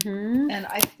 Mm-hmm. And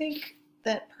I think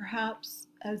that perhaps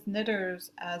as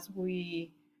knitters, as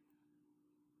we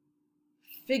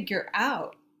figure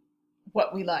out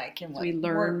what we like and what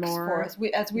works for us,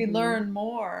 as we learn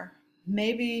more,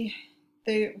 maybe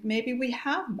we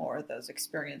have more of those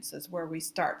experiences where we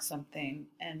start something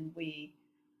and we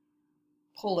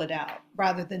pull it out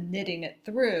rather than knitting it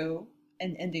through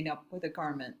and ending up with a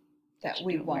garment that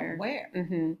we won't wear.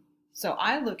 Mm-hmm. So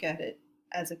I look at it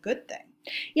as a good thing.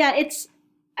 Yeah,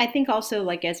 I think also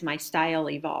like as my style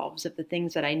evolves of the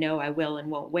things that I know I will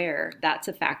and won't wear, that's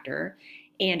a factor.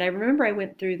 And I remember I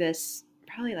went through this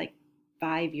probably like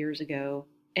 5 years ago,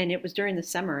 and it was during the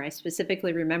summer. I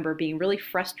specifically remember being really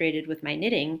frustrated with my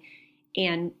knitting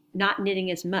and not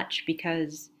knitting as much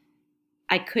because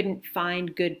I couldn't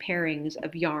find good pairings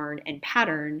of yarn and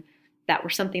pattern that were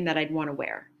something that I'd want to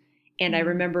wear. And I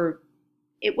remember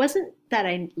it wasn't that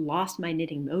I lost my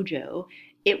knitting mojo.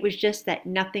 It was just that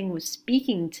nothing was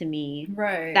speaking to me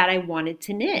that I wanted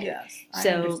to knit. Yes, I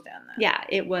understand that. Yeah,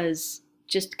 it was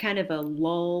just kind of a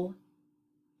lull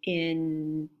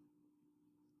in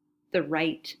the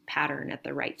right pattern at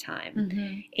the right time.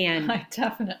 Mm-hmm. And I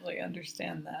definitely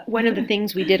understand that. one of the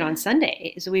things we did on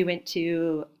Sunday is we went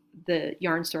to the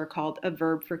yarn store called A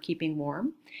Verb for Keeping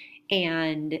Warm,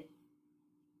 and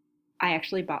I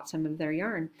actually bought some of their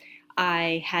yarn.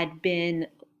 I had been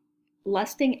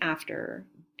lusting after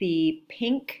the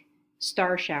pink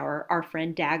star shower our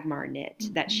friend Dagmar knit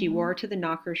that she wore to the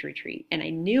Knockers retreat, and I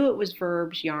knew it was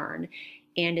Verb's yarn,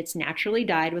 and it's naturally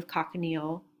dyed with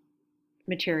cochineal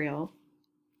material,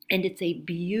 and it's a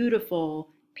beautiful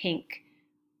pink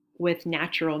with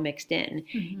natural mixed in.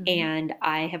 And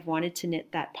I have wanted to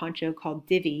knit that poncho called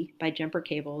Divi by Jumper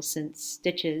Cables since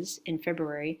Stitches in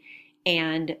February,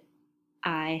 and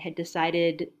I had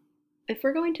decided if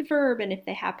we're going to Verb and if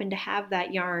they happen to have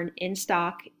that yarn in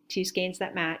stock, 2 skeins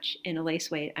that match in a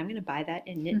lace weight, I'm going to buy that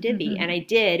and knit Divi. And I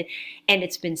did, and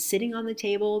it's been sitting on the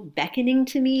table beckoning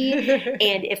to me.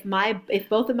 And if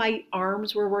both of my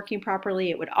arms were working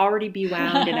properly, it would already be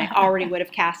wound, and I already would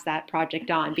have cast that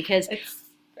project on, because it's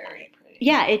very pretty.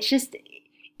 Yeah, it's just,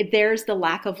 there's the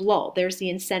lack of lull. There's the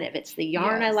incentive. It's the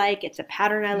yarn I like. It's a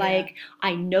pattern I like.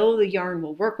 I know the yarn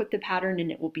will work with the pattern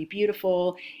and it will be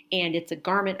beautiful. And it's a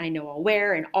garment I know I'll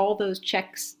wear. And all those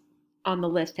checks on the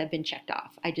list have been checked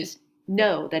off. I just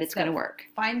know that it's going to work.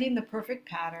 Finding the perfect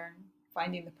pattern,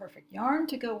 finding the perfect yarn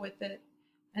to go with it.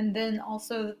 And then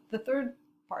also the third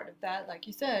part of that, like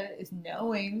you said, is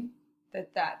knowing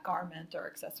that garment or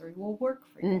accessory will work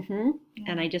for you.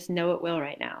 And I just know it will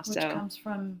right now. Which comes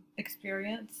from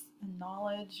experience and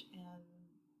knowledge and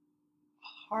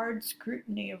hard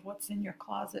scrutiny of what's in your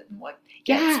closet and what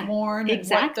gets worn and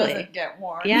what doesn't get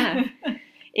worn. Yeah,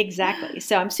 exactly.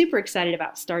 So I'm super excited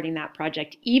about starting that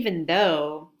project, even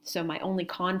though, so my only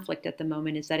conflict at the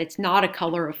moment is that it's not a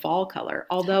color of fall color,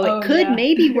 although it could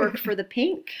maybe work for the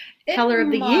pink color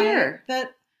of the year.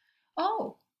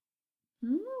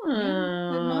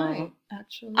 Yeah, it might,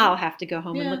 actually. I'll have to go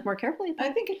home and look more carefully at that.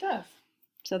 I think it does.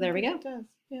 So there we go. It does,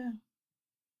 yeah.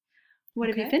 What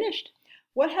have you finished?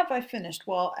 What have I finished?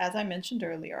 Well, as I mentioned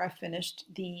earlier, I finished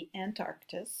the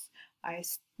Antarctis. I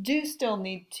do still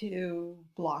need to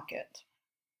block it.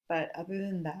 But other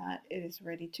than that, it is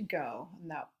ready to go. And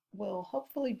that will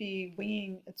hopefully be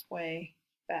winging its way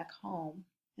back home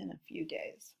in a few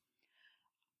days.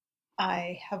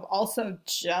 I have also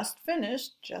just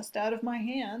finished, just out of my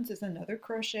hands, is another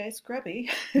crochet scrubby.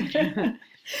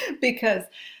 Because,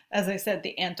 as I said,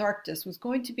 the Antarctis was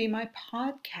going to be my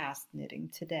podcast knitting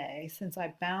today. Since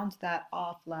I bound that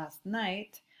off last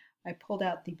night, I pulled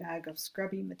out the bag of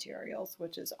scrubby materials,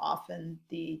 which is often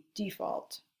the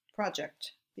default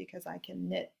project because I can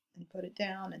knit and put it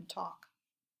down and talk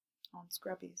on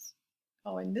scrubbies.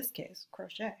 Oh, in this case,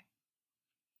 crochet.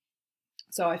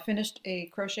 So I finished a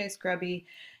crochet scrubby,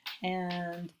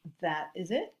 and that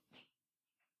is it.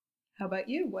 How about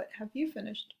you? What have you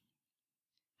finished?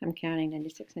 I'm counting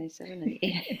 96, 97,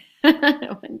 98.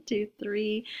 1, 2,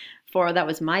 3, 4. That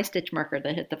was my stitch marker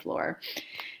that hit the floor.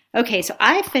 Okay, so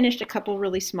I finished a couple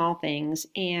really small things,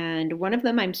 and one of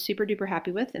them I'm super duper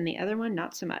happy with, and the other one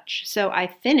not so much. So I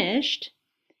finished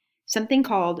something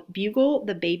called Bugle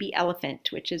the Baby Elephant,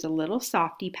 which is a little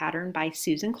softy pattern by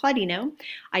Susan Claudino.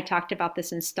 I talked about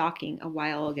this in Stocking a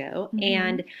while ago,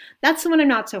 and that's the one I'm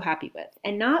not so happy with.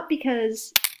 And not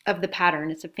because of the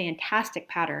pattern. It's a fantastic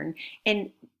pattern.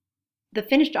 And the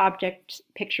finished object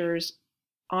pictures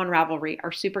on Ravelry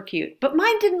are super cute, but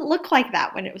mine didn't look like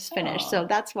that when it was finished. So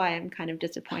that's why I'm kind of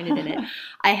disappointed in it.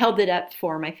 I held it up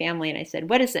for my family and I said,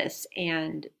 "What is this?"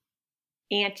 And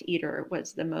anteater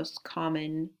was the most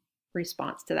common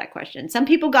response to that question. Some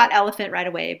people got elephant right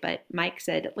away, but Mike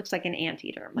said it looks like an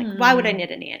anteater. I'm like, why would I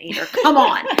knit an anteater? Come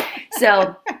on.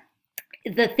 So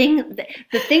the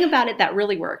thing about it that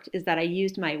really worked is that I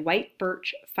used my white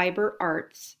birch fiber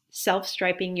arts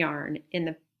self-striping yarn in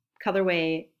the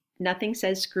colorway Nothing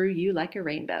Says Screw You Like a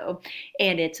Rainbow,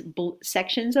 and it's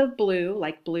sections of blue,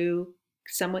 like blue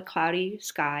somewhat cloudy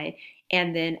sky,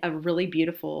 and then a really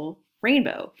beautiful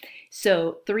rainbow.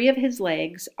 So 3 of his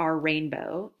legs are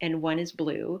rainbow and 1 is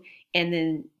blue. And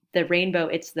then the rainbow,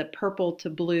 it's the purple to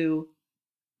blue,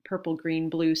 purple, green,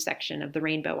 blue section of the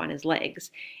rainbow on his legs.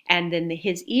 And then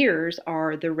his ears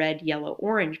are the red, yellow,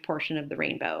 orange portion of the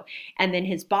rainbow. And then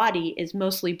his body is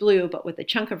mostly blue, but with a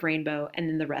chunk of rainbow and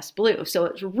then the rest blue. So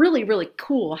it's really, really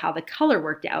cool how the color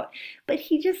worked out. But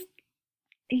he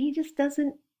just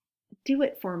doesn't do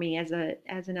it for me as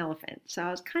an elephant. So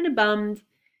I was kind of bummed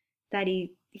that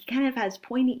he kind of has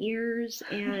pointy ears,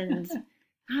 and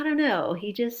I don't know,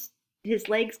 he just his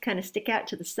legs kind of stick out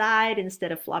to the side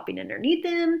instead of flopping underneath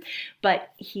him. But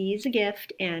he's a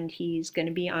gift, and he's going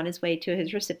to be on his way to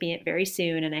his recipient very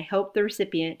soon. And I hope the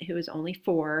recipient, who is only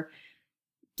 4,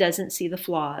 doesn't see the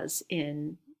flaws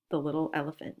in the little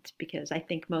elephant, because I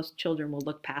think most children will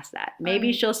look past that.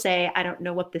 Maybe she'll say, I don't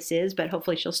know what this is, but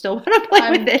hopefully she'll still want to play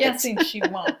with it. I'm guessing she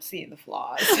won't see the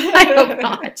flaws. I hope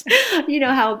not. You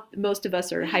know how most of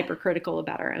us are hypercritical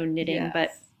about our own knitting, Yes. but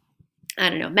I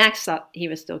don't know. Max thought he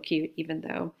was still cute, even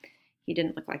though he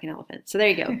didn't look like an elephant. So there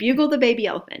you go. Bugle the baby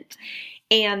elephant.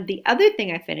 And the other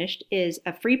thing I finished is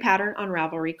a free pattern on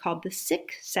Ravelry called the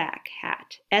Siksak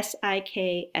hat,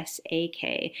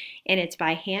 Siksak, and it's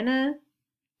by Hannah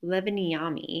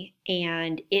Leviniami,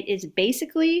 and it is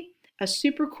basically a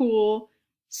super cool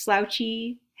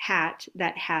slouchy hat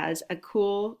that has a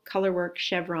cool colorwork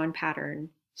chevron pattern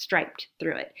striped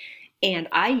through it. And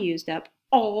I used up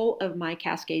all of my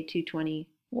Cascade 220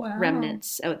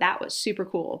 remnants. So that was super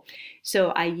cool. So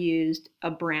I used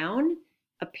a brown,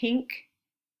 a pink,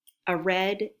 a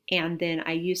red, and then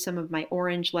I used some of my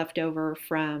orange left over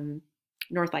from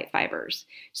Northlight Fibers.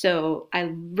 So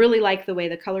I really like the way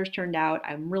the colors turned out.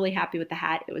 I'm really happy with the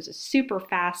hat. It was a super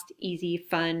fast, easy,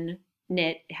 fun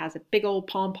knit. It has a big old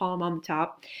pom-pom on the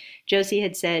top. Josie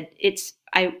had said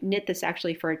I knit this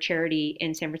actually for a charity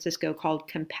in San Francisco called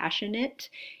Compassionate,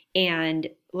 and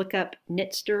look up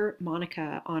Knitster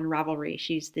Monica on Ravelry.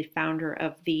 She's the founder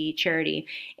of the charity,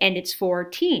 and it's for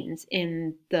teens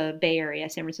in the Bay Area,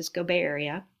 San Francisco Bay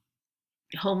Area,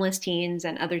 homeless teens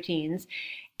and other teens.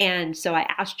 And so I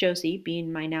asked Josie,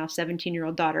 being my now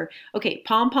 17-year-old daughter, okay,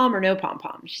 pom-pom or no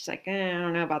pom-pom? She's like, I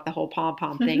don't know about the whole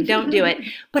pom-pom thing. Don't do it.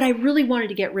 But I really wanted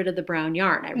to get rid of the brown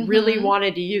yarn. I really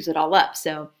wanted to use it all up.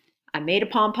 So I made a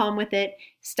pom-pom with it,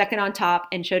 stuck it on top,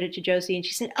 and showed it to Josie. And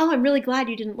she said, oh, I'm really glad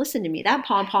you didn't listen to me. That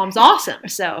pom-pom's awesome.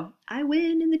 So I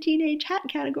win in the teenage hat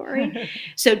category.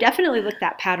 So definitely look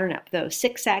that pattern up, though.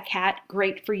 Siksak hat,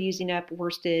 great for using up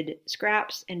worsted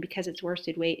scraps. And because it's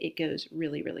worsted weight, it goes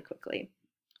really, really quickly.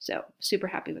 So super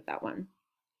happy with that one.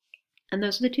 And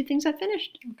those are the 2 things I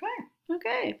finished.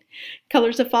 Okay.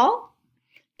 Colors of Fall.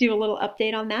 Do a little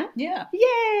update on that. Yeah.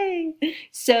 Yay!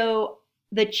 So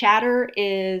the chatter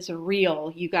is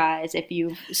real, you guys. If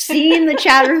you've seen the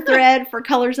chatter thread for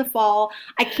Colors of Fall,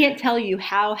 I can't tell you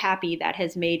how happy that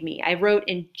has made me. I wrote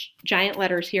in giant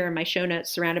letters here in my show notes,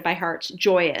 surrounded by hearts,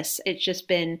 joyous. It's just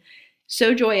been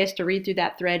so joyous to read through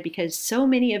that thread because so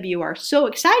many of you are so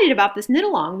excited about this knit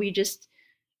along. We're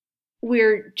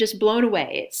just blown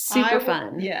away. It's super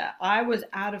fun. Yeah, I was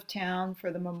out of town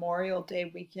for the Memorial Day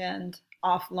weekend,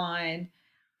 offline,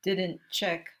 didn't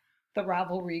check the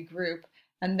Ravelry group.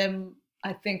 And then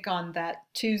I think on that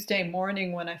Tuesday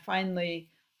morning when I finally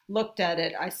looked at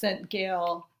it, I sent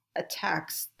Gail a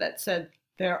text that said,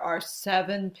 there are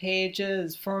 7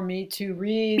 pages for me to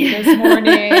read this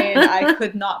morning. I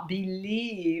could not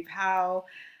believe how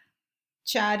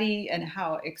chatty and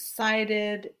how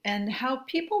excited and how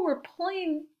people were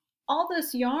pulling all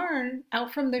this yarn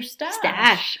out from their stash.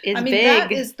 Stash is big.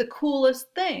 That is the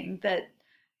coolest thing. That,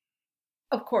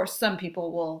 of course, some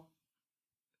people will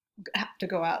have to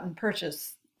go out and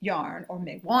purchase yarn or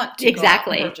may want to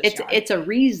exactly. Go out and purchase yarn. It's a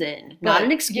reason, not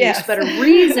an excuse, but a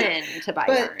reason to buy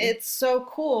yarn. But it's so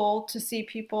cool to see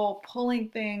people pulling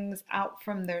things out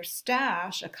from their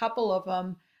stash, a couple of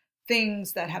them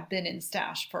things that have been in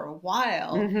stash for a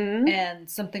while, and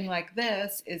something like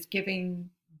this is giving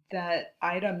that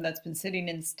item that's been sitting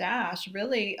in stash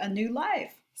really a new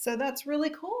life. So that's really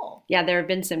cool. Yeah, there have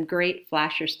been some great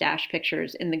flash your stash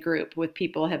pictures in the group with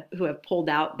people who have pulled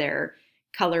out their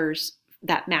colors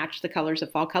that match the Colors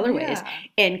of Fall colorways. Yeah.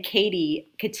 And Katie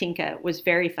Katinka was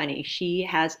very funny. She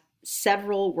has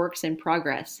several works in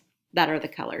progress that are the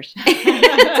colors.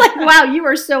 It's like, wow, you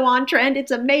are so on trend.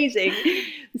 It's amazing.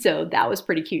 So that was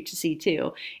pretty cute to see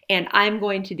too. And I'm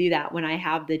going to do that when I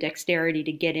have the dexterity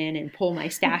to get in and pull my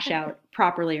stash out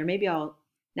properly. Or maybe now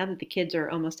that the kids are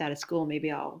almost out of school,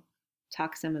 maybe I'll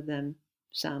talk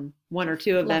one or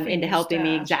two of them into helping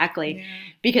me. Exactly. Yeah.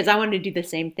 Because I wanted to do the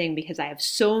same thing because I have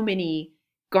so many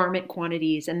garment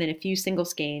quantities and then a few single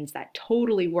skeins that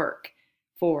totally work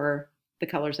for the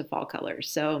Colors of Fall colors.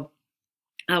 So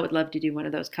I would love to do one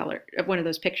of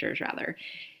those pictures rather.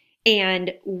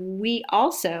 And we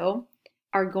also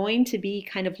are going to be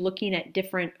kind of looking at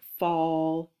different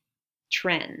fall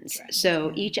trends.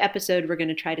 So each episode, we're going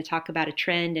to try to talk about a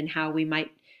trend and how we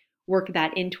might work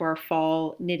that into our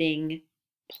fall knitting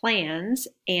plans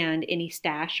and any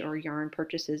stash or yarn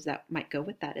purchases that might go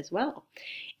with that as well.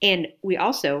 And we're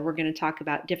going to talk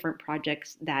about different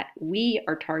projects that we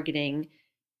are targeting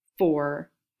for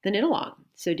the knit along.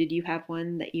 So did you have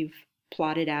one that you've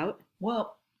plotted out?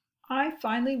 Well, I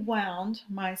finally wound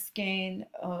my skein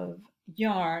of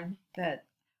yarn that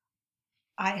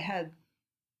I had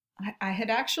I had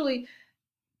actually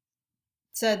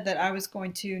said that I was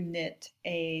going to knit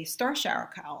a star shower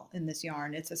cowl in this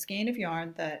yarn. It's a skein of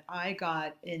yarn that I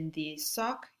got in the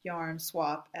sock yarn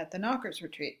swap at the Knockers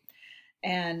retreat.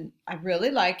 And I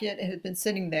really like it. It had been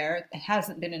sitting there. It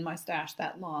hasn't been in my stash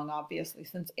that long, obviously,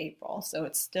 since April. So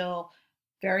it's still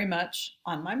very much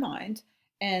on my mind.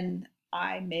 And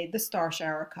I made the star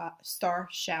shower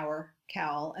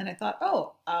cowl, and I thought,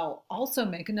 oh, I'll also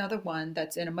make another one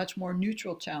that's in a much more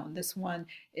neutral tone. This one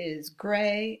is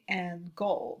gray and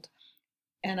gold.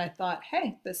 And I thought,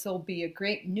 hey, this will be a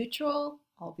great neutral.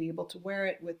 I'll be able to wear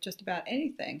it with just about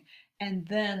anything. And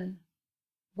then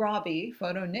Robbie,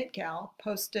 Photo Knit Gal,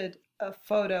 posted a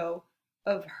photo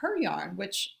of her yarn,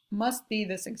 which must be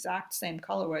this exact same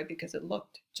colorway because it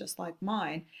looked just like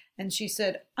mine. And she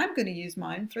said, I'm going to use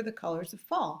mine for the Colors of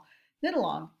Fall knit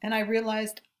along. And I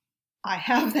realized I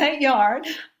have that yarn.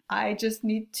 I just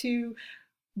need to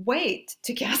wait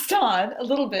to cast on a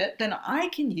little bit, then I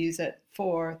can use it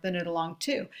for the knit along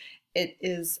too. It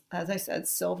is, as I said,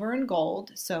 silver and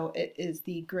gold. So it is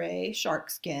the gray shark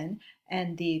skin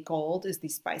and the gold is the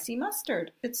spicy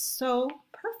mustard. It's so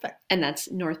perfect. And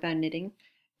that's Northbound Knitting.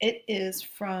 It is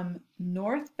from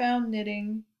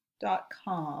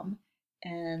northboundknitting.com.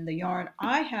 And the yarn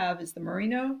I have is the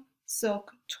Merino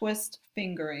Silk Twist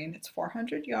Fingering. It's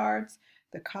 400 yards.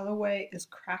 The colorway is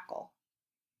Crackle.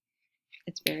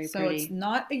 It's very so pretty. It's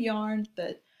not a yarn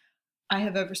that I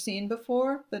have ever seen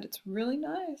before, but it's really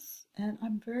nice. And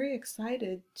I'm very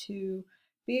excited to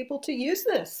be able to use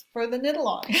this for the knit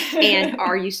along. And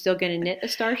are you still going to knit a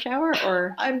star shower,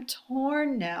 or? I'm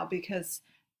torn now because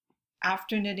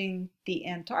after knitting the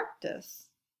Antarctis,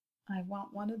 I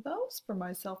want one of those for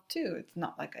myself too. It's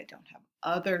not like I don't have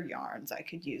other yarns I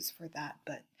could use for that,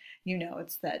 but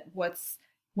it's that what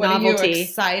Novelty. Are you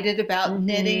excited about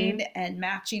knitting and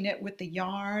matching it with the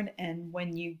yarn, and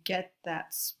when you get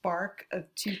that spark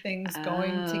of two things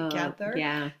going together.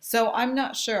 Yeah. So I'm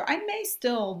not sure. I may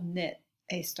still knit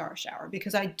a star shower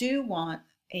because I do want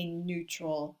a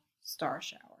neutral star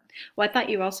shower. Well, I thought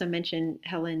you also mentioned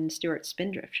Helen Stewart's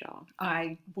Spindrift shawl.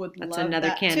 I would That's love another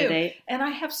that candidate. too. And I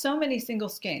have so many single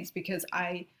skeins because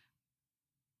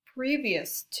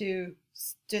previous to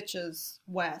Stitches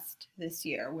West this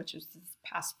year, which is this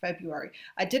past February,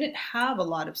 I didn't have a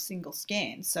lot of single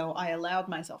skeins, so I allowed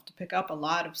myself to pick up a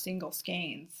lot of single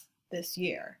skeins this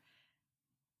year.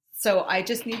 So I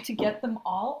just need to get them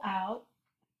all out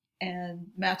and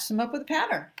match them up with a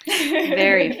pattern.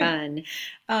 Very fun.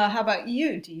 How about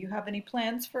you? Do you have any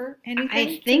plans for anything?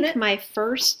 I think my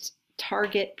first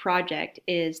target project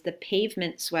is the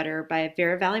Pavement sweater by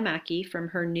Vera Välimäki from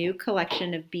her new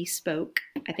collection of Bespoke.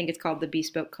 I think it's called the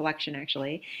Bespoke collection,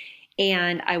 actually.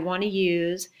 And I want to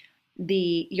use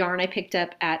the yarn I picked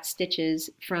up at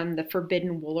Stitches from the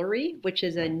Forbidden Woolery, which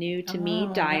is a new to me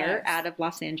dyer out of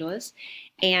Los Angeles.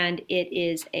 And it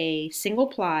is a single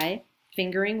ply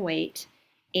fingering weight,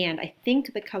 and I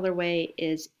think the colorway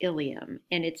is Ilium,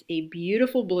 and it's a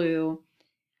beautiful blue.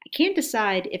 I can't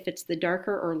decide if it's the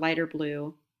darker or lighter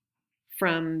blue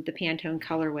from the Pantone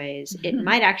colorways. It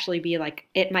might actually be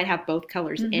it might have both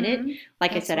colors in it.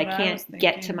 Like That's I said, I can't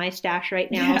get to my stash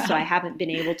right now, so I haven't been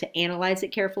able to analyze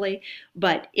it carefully,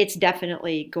 but it's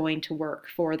definitely going to work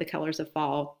for the Colors of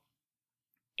Fall.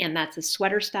 And that's a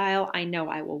sweater style I know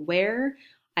I will wear.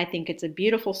 I think it's a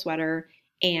beautiful sweater,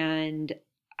 and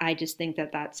I just think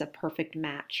that that's a perfect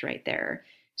match right there.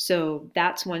 So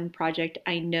that's one project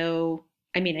I know.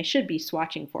 I mean, I should be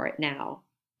swatching for it now,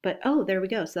 but there we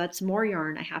go. So that's more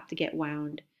yarn I have to get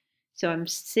wound. So I'm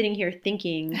sitting here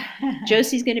thinking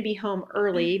Josie's going to be home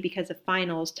early because of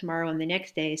finals tomorrow and the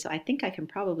next day. So I think I can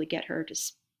probably get her to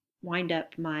wind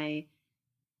up my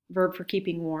Verb for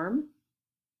Keeping Warm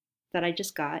that I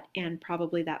just got, and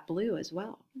probably that blue as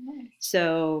well. Nice.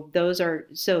 So those are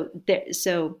so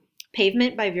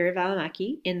Pavement by Vera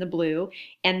Välimäki in the blue,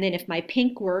 and then if my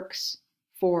pink works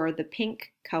for the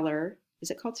pink color,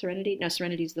 is it called Serenity? No,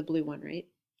 Serenity is the blue one, right?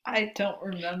 I don't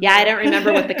remember. Yeah, I don't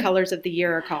remember what the colors of the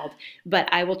year are called,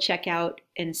 but I will check out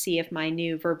and see if my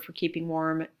new Verb for Keeping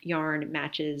Warm yarn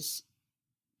matches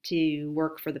to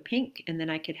work for the pink, and then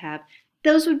I could have.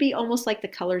 Those would be almost like the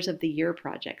colors of the year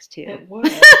projects too. It would,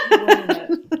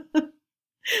 wouldn't it?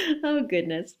 Oh,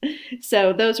 goodness.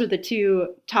 So those are the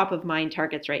two top of mind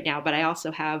targets right now, but I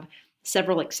also have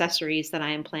several accessories that I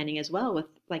am planning as well with,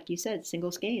 like you said,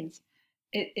 single skeins.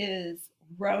 It is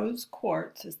Rose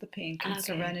Quartz is the pink and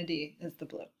Serenity is the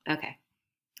blue. Okay.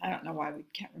 I don't know why we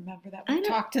can't remember that. We've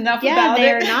talked enough about it.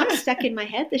 Yeah, they're not stuck in my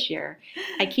head this year.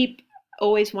 I keep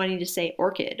always wanting to say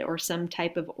orchid or some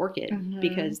type of orchid Mm-hmm.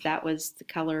 because that was the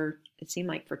color it seemed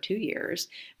like for 2 years.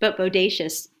 But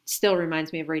bodacious still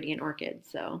reminds me of radiant orchid,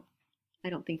 so I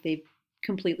don't think they've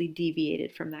completely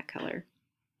deviated from that color.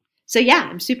 So yeah,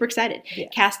 I'm super excited. Yeah.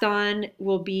 Cast on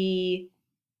will be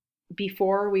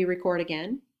before we record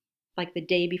again, like the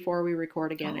day before we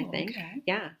record again, I think. Okay.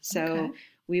 Yeah. So Okay.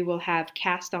 we will have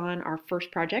cast on our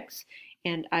first projects,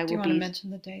 and I will Do you want to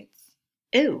mention the dates?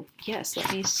 Oh, yes. Let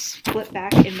me flip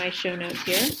back in my show notes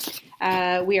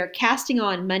here. We are casting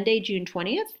on Monday, June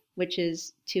 20th, which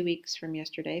is 2 weeks from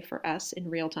yesterday for us in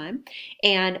real time,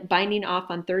 and binding off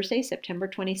on Thursday, September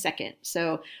 22nd.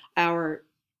 So our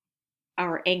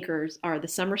anchors are the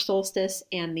summer solstice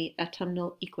and the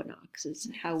autumnal equinox is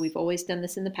how we've always done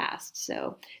this in the past.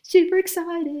 So super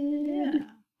excited. Yeah.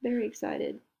 Very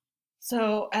excited.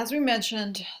 So as we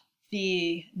mentioned,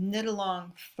 the knit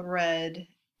along thread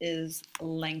is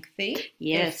lengthy.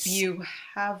 Yes. If you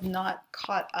have not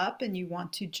caught up and you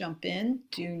want to jump in,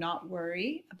 do not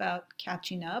worry about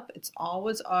catching up. It's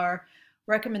always our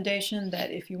recommendation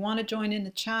that if you want to join in the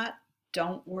chat,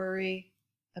 don't worry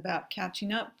about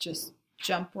catching up. Just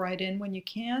jump right in when you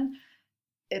can.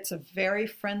 It's a very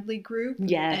friendly group.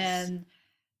 Yes. And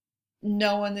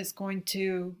no one is going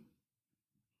to...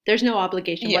 There's no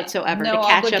obligation whatsoever to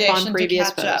catch up on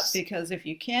previous posts. Because if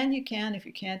you can, you can. If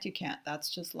you can't, you can't. That's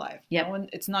just life. Yep.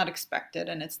 It's not expected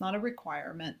and it's not a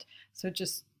requirement. So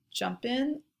just jump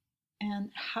in and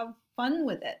have fun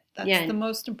with it. That's the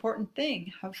most important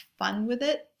thing. Have fun with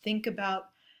it. Think about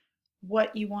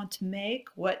what you want to make,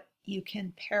 what you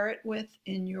can pair it with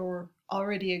in your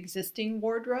already existing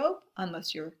wardrobe,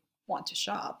 unless you want to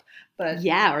shop. But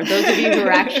yeah, or those of you who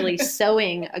are actually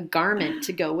sewing a garment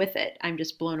to go with it. I'm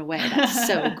just blown away. That's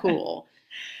so cool.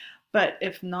 But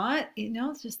if not,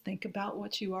 just think about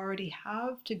what you already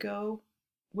have to go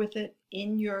with it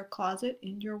in your closet,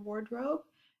 in your wardrobe,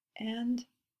 and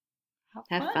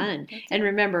have fun. And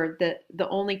remember, the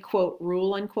only quote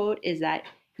rule unquote is that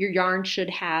your yarn should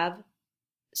have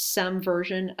some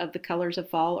version of the colors of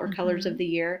fall or colors of the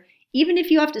year, even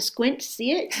if you have to squint to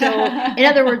see it. So in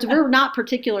other words, we're not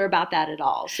particular about that at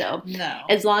all. So no.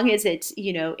 As long as it's,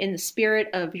 in the spirit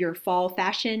of your fall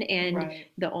fashion, and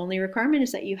the only requirement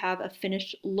is that you have a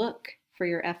finished look for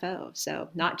your FO. So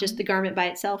not just the garment by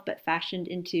itself, but fashioned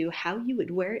into how you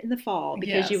would wear it in the fall,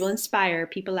 because you will inspire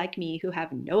people like me who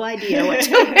have no idea what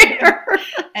to wear.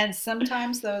 And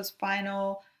sometimes those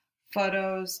final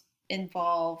photos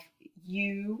involve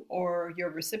you or your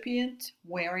recipient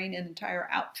wearing an entire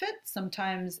outfit.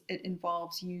 Sometimes it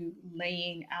involves you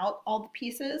laying out all the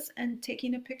pieces and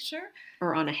taking a picture.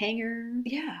 Or on a hanger.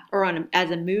 Yeah. Or as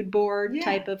a mood board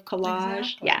type of collage.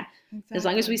 Exactly. Yeah. Exactly. As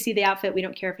long as we see the outfit, we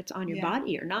don't care if it's on your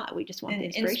body or not. We just want the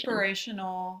inspiration.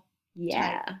 Inspirational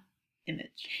type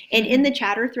image. And in the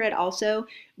chatter thread also,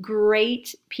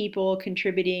 great people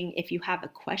contributing. If you have a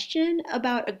question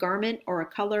about a garment or a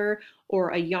color or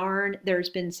a yarn, there's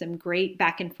been some great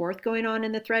back and forth going on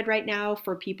in the thread right now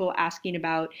for people asking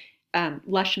about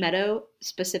Lush Meadow,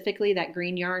 specifically that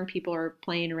green yarn. People are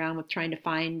playing around with trying to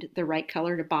find the right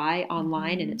color to buy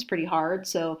online, and it's pretty hard.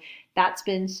 So that's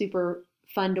been super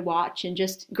fun to watch, and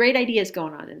just great ideas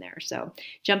going on in there. So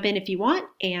jump in if you want,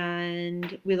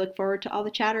 and we look forward to all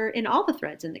the chatter in all the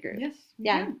threads in the group. Yes.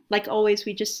 Yeah. Like always,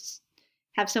 we just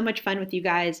have so much fun with you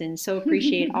guys, and so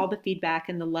appreciate all the feedback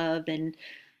and the love, and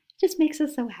just makes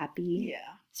us so happy. Yeah.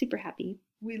 Super happy.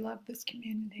 We love this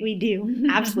community. We do.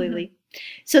 Absolutely.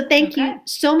 So thank you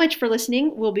so much for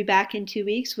listening. We'll be back in 2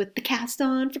 weeks with the cast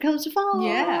on for Colors of Fall.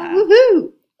 Yeah.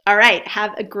 Woohoo. All right.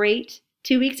 Have a great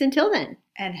 2 weeks until then.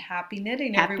 And happy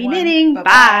knitting, everyone. Happy knitting.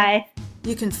 Bye.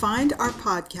 You can find our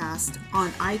podcast on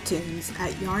iTunes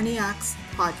at Yarniacs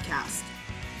Podcast.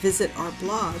 Visit our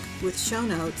blog with show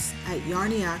notes at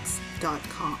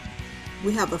yarniacs.com.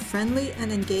 We have a friendly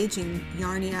and engaging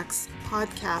Yarniacs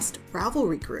podcast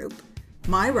Ravelry group.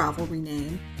 My Ravelry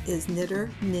name is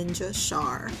Knitter Ninja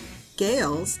Shar.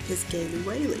 Gail's is Gaily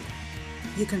Whaley.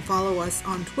 You can follow us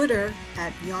on Twitter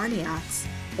at Yarniacs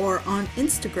or on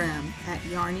Instagram at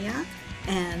Yarniac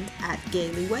and at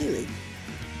Gaily Whaley.